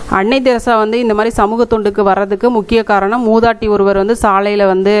தெரசா வந்து இந்த மாதிரி சமூக தொண்டுக்கு வர்றதுக்கு முக்கிய காரணம், மூதாட்டி ஒருவர் வந்து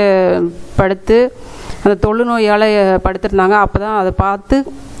சாலையில் வந்து படுத்து அந்த தொழுநோயால் படுத்திருந்தாங்க. அப்போ தான் அதை பார்த்து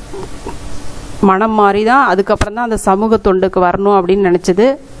மனம் மாறி தான் அதுக்கப்புறம் தான் அந்த சமூக தொண்டுக்கு வரணும் அப்படின்னு நினச்சது.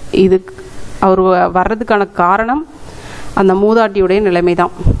 இது அவர் வர்றதுக்கான காரணம் அந்த மூதாட்டியுடைய நிலைமை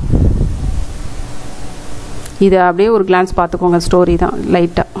தான். இதை அப்படியே ஒரு கிளான்ஸ் பார்த்துக்கோங்க. ஸ்டோரி தான்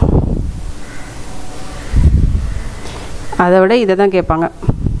லைட்டாக. அதை விட இதை தான் கேட்பாங்க.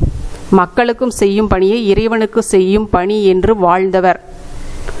 மக்களுக்கும் செய்யும் பணியை இறைவனுக்கு செய்யும் பணி என்று வாழ்ந்தவர்.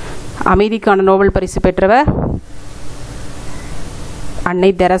 அமைதிக்கான நோபல் பரிசு பெற்றவர் அன்னை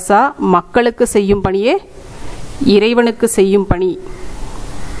தெரசா. மக்களுக்கு செய்யும் பணியே இறைவனுக்கு செய்யும் பணி.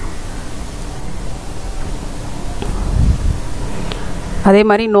 அதே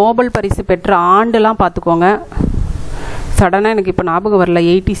மாதிரி நோபல் பரிசு பெற்ற ஆண்டுலாம் பார்த்துக்கோங்க. சடனாக எனக்கு இப்போ ஞாபகம் வரல.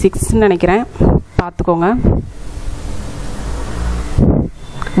 86ன்னு நினைக்கிறேன். பார்த்துக்கோங்க.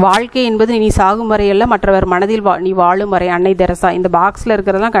 வாழ்க்கை என்பது நீ சாகும் வரையல்ல, மற்றவர் மனதில் நீ வாழும் வரை. அன்னை தெரசா. இந்த பாக்ஸில்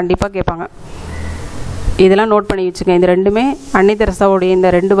இருக்கிறதெல்லாம் கண்டிப்பாக கேட்பாங்க. இதெல்லாம் நோட் பண்ணி வச்சுக்கோங்க. இந்த ரெண்டுமே அன்னை தெரசாவுடைய இந்த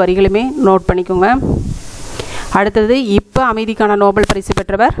 2 வரிகளுமே நோட் பண்ணிக்கோங்க. அடுத்தது இப்போ அமைதிக்கான நோபல் பரிசு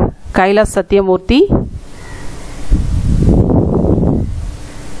பெற்றவர் கைலாஷ் சத்தியமூர்த்தி.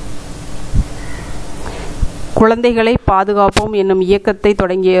 குழந்தைகளை பாதுகாப்போம் என்னும் இயக்கத்தை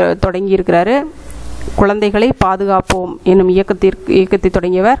தொடங்கியிருக்கிறாரு. குழந்தைகளை பாதுகாப்போம் என்னும் இயக்கத்தை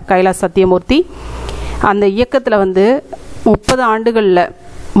தொடங்கியவர் கைலாஷ் சத்தியமூர்த்தி. அந்த இயக்கத்தில் வந்து 30 ஆண்டுகளில்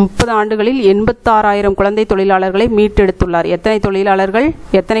 86,000 குழந்தை தொழிலாளர்களை மீட்டெடுத்துள்ளார். எத்தனை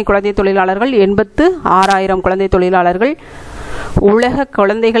குழந்தை தொழிலாளர்கள்? 86,000 குழந்தை தொழிலாளர்கள். உலக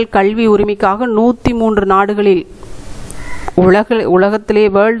குழந்தைகள் கல்வி உரிமைக்காக 103 நாடுகளில், உலகத்திலே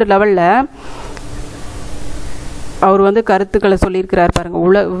வேர்ல்டு லெவலில் அவர் வந்து கருத்துக்களை சொல்லியிருக்கிறார் பாருங்க.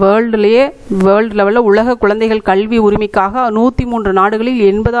 வேர்ல்டு லெவலில் உலக குழந்தைகள் கல்வி உரிமைக்காக 103 நாடுகளில்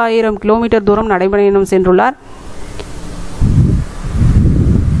 80,000 கிலோமீட்டர் தூரம் நடைபயணம் சென்றுள்ளார்.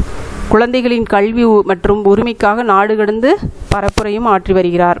 குழந்தைகளின் கல்வி மற்றும் உரிமைக்காக நாடு கடந்து பரப்புரையும் ஆற்றி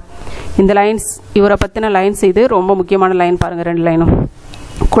வருகிறார். இந்த லைன்ஸ், இவரை பற்றின லைன்ஸ், இது ரொம்ப முக்கியமான லைன் பாருங்கள். 2 லைனும்.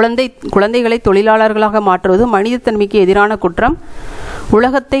 குழந்தைகளை தொழிலாளர்களாக மாற்றுவது மனிதத்தன்மைக்கு எதிரான குற்றம்.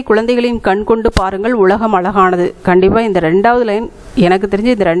 உலகத்தை குழந்தைகளின் கண் கொண்டு பாருங்கள், உலகம் அழகானது. கண்டிப்பாக இந்த 2வது லைன், எனக்கு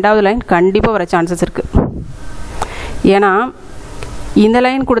தெரிஞ்சு இந்த 2வது லைன் கண்டிப்பாக வர சான்சஸ் இருக்குது. ஏன்னா இந்த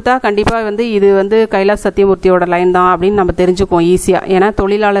லைன் கொடுத்தா கண்டிப்பாக வந்து இது வந்து கைலாஷ் சத்தியமூர்த்தியோட லைன் தான் அப்படின்னு நம்ம தெரிஞ்சுக்குவோம் ஈஸியாக. ஏன்னா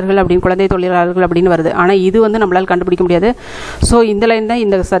தொழிலாளர்கள் அப்படின்னு, குழந்தை தொழிலாளர்கள் அப்படின்னு வருது. ஆனால் இது வந்து நம்மளால் கண்டுபிடிக்க முடியாது. ஸோ இந்த லைன் தான்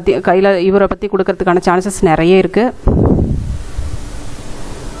இந்த இவரை பற்றி கொடுக்கறதுக்கான சான்சஸ் நிறைய இருக்குது.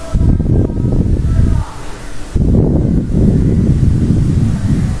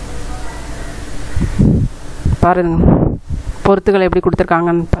 பாருங்க. பொறுத்துகள் எப்படி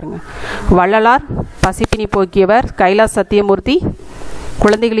கொடுத்துருக்காங்கன்னு பாருங்கள். வள்ளலார் பசிப்பினி போக்கியவர், கைலாஸ் சத்தியமூர்த்தி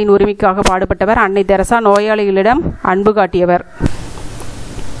குழந்தைகளின் உரிமைக்காக பாடுபட்டவர், அன்னை தெரசா நோயாளிகளிடம் அன்பு காட்டியவர்.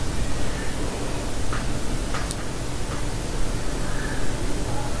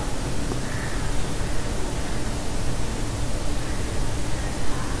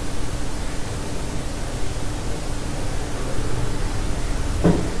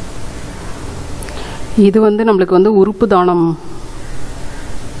 இது வந்து நம்மளுக்கு வந்து உறுப்பு தானம்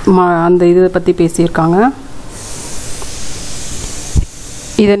அந்த இதை பற்றி பேசியிருக்காங்க.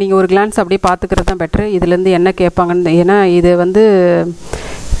 இதை நீங்கள் ஒரு கிளான்ஸ் அப்படியே பார்த்துக்கிறது தான் பெட்ரு. இதுலேருந்து என்ன கேட்பாங்கன்னு, ஏன்னா இது வந்து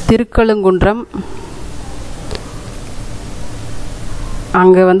திருக்கழுங்குன்றம்,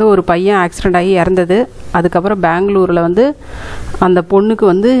 அங்கே வந்து ஒரு பையன் ஆக்சிடெண்ட் ஆகி இறந்தது. அதுக்கப்புறம் பெங்களூரில் வந்து அந்த பொண்ணுக்கு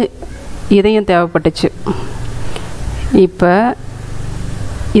வந்து இதயம் தேவைப்பட்டுச்சு. இப்போ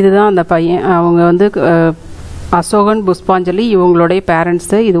இதுதான் அந்த பையன். அவங்க வந்து அசோகன், புஷ்பாஞ்சலி இவங்களுடைய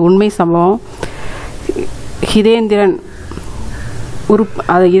பேரண்ட்ஸு. இது உண்மை சம்பவம். ஹிதேந்திரன்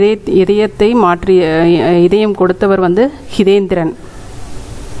அது இதயத்தை மாற்றி இதயம் கொடுத்தவர் வந்து ஹிதேந்திரன்.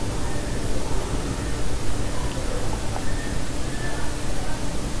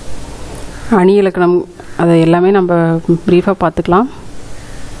 அணி இலக்கணம் அதை எல்லாமே நம்ம ப்ரீஃபாக பார்த்துக்கலாம்.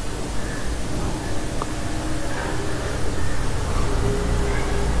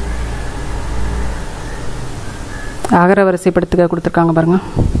 அகர வரிசைப்படுத்துக கொடுத்துருக்காங்க பாருங்கள்.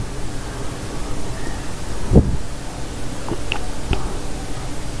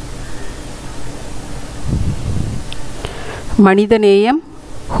 மனிதநேயம்,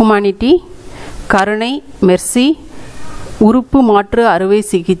 ஹுமானிட்டி, கருணை, மெர்சி, உறுப்பு மாற்று அறுவை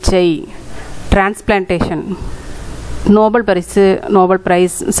சிகிச்சை, டிரான்ஸ்பிளான்டேஷன், நோபல் பரிசு, நோபல்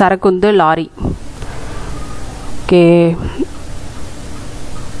பிரைஸ், சரக்குந்து, லாரி. ஓகே,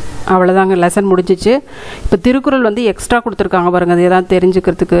 அவ்வளோதாங்க, லெசன் முடிஞ்சிச்சு. இப்போ திருக்குறள் வந்து எக்ஸ்ட்ரா கொடுத்துருக்காங்க பாருங்கள், அது எதாவது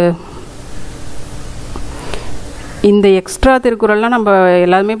தெரிஞ்சுக்கிறதுக்கு. இந்த எக்ஸ்ட்ரா திருக்குறள்லாம் நம்ம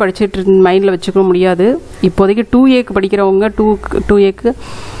எல்லாருமே படிச்சுட்டு மைண்டில் வச்சுக்க முடியாது. இப்போதைக்கு 2Aக்கு படிக்கிறவங்க 2Aக்கு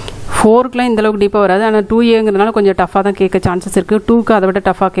 4க்குலாம் இந்தளவுக்கு டீப்பாக வராது. ஆனால் 2Aங்கிறதுனால கொஞ்சம் டஃப்பாக தான் கேட்க சான்சஸ் இருக்குது. 2க்கு அதை விட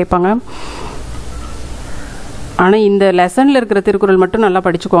டஃப்பாக கேட்பாங்க. ஆனால் இந்த லெசனில் இருக்கிற திருக்குறள் மட்டும் நல்லா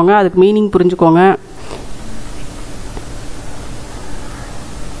படிச்சுக்கோங்க, அதுக்கு மீனிங் புரிஞ்சுக்கோங்க.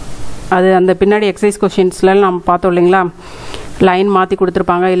 அது அந்த பின்னாடி எக்ஸசைஸ் கொஷின்ஸ்லாம் நம்ம பார்த்தோம் இல்லைங்களா, லைன் மாற்றி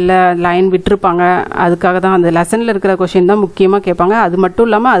கொடுத்துருப்பாங்க, இல்லை லைன் விட்டுருப்பாங்க. அதுக்காக தான் அந்த லெசனில் இருக்கிற கொஷின் தான் முக்கியமாக கேட்பாங்க. அது மட்டும்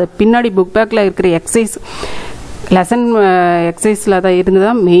இல்லாமல் அது பின்னாடி புக் பேக்கில் இருக்கிற எக்ஸசைஸ், லெசன் எக்ஸசைஸில் தான் இருந்து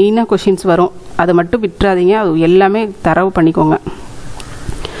தான் மெயினாக கொஷின்ஸ் வரும். அதை மட்டும் விட்டுறாதீங்க, அது எல்லாமே தரவு பண்ணிக்கோங்க.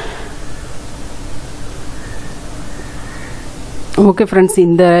 ஓகே ஃப்ரெண்ட்ஸ்,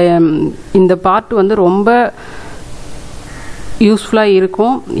 இந்த பார்ட் வந்து ரொம்ப யூஸ்ஃபுல்லாக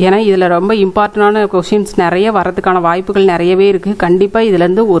இருக்கும். ஏன்னா இதில் ரொம்ப இம்பார்ட்டண்டான கொஷின்ஸ் நிறைய வரதுக்கான வாய்ப்புகள் நிறையவே இருக்குது. கண்டிப்பாக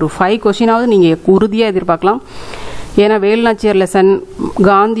இதிலேருந்து ஒரு 5 கொஷினாவது நீங்கள் உறுதியாக எதிர்பார்க்கலாம். ஏன்னா வேலுநாச்சியார் லெசன்,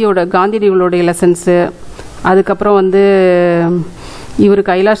 காந்தியடிகளுடைய லெசன்ஸு, அதுக்கப்புறம் வந்து இவர்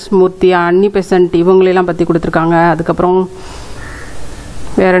கைலாஷ் மூர்த்தி, அன்னி பெசன்ட் இவங்களெல்லாம் பற்றி கொடுத்துருக்காங்க. அதுக்கப்புறம்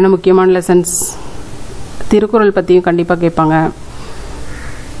வேறு என்ன முக்கியமான லெசன்ஸ், திருக்குறள் பற்றியும் கண்டிப்பாக கேட்பாங்க.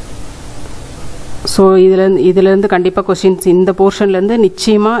 ஸோ இதிலேருந்து கண்டிப்பாக கொஷின்ஸ் இந்த போர்ஷன்லேருந்து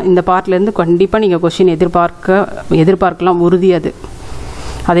நிச்சயமாக இந்த பார்ட்லேருந்து கண்டிப்பாக நீங்கள் கொஷின் எதிர்பார்க்கலாம், உறுதி அது.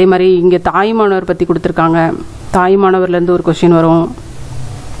 அதே மாதிரி இங்கே தாய்மானவர் பற்றி கொடுத்துருக்காங்க, தாய்மானவர்லேருந்து ஒரு கொஷின் வரும்.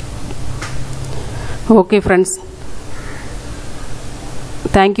 ஓகே ஃப்ரெண்ட்ஸ்,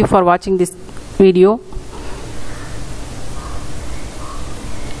 தேங்க்யூ ஃபார் வாட்சிங் திஸ் வீடியோ.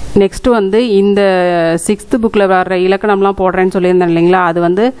 நெக்ஸ்ட்டு வந்து இந்த 6th புக்கில் வர்ற இலக்கணம்லாம் போடுறேன்னு சொல்லியிருந்தேன் இல்லைங்களா, அது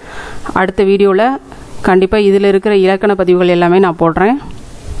வந்து அடுத்த வீடியோவில் கண்டிப்பாக இதில் இருக்கிற இலக்கண பதிவுகள் எல்லாமே நான் போடுறேன்.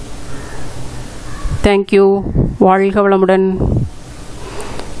 தேங்க்யூ. வாழ்க வளமுடன்.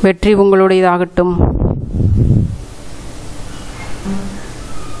 வெற்றி உங்களுடையதாகட்டும்.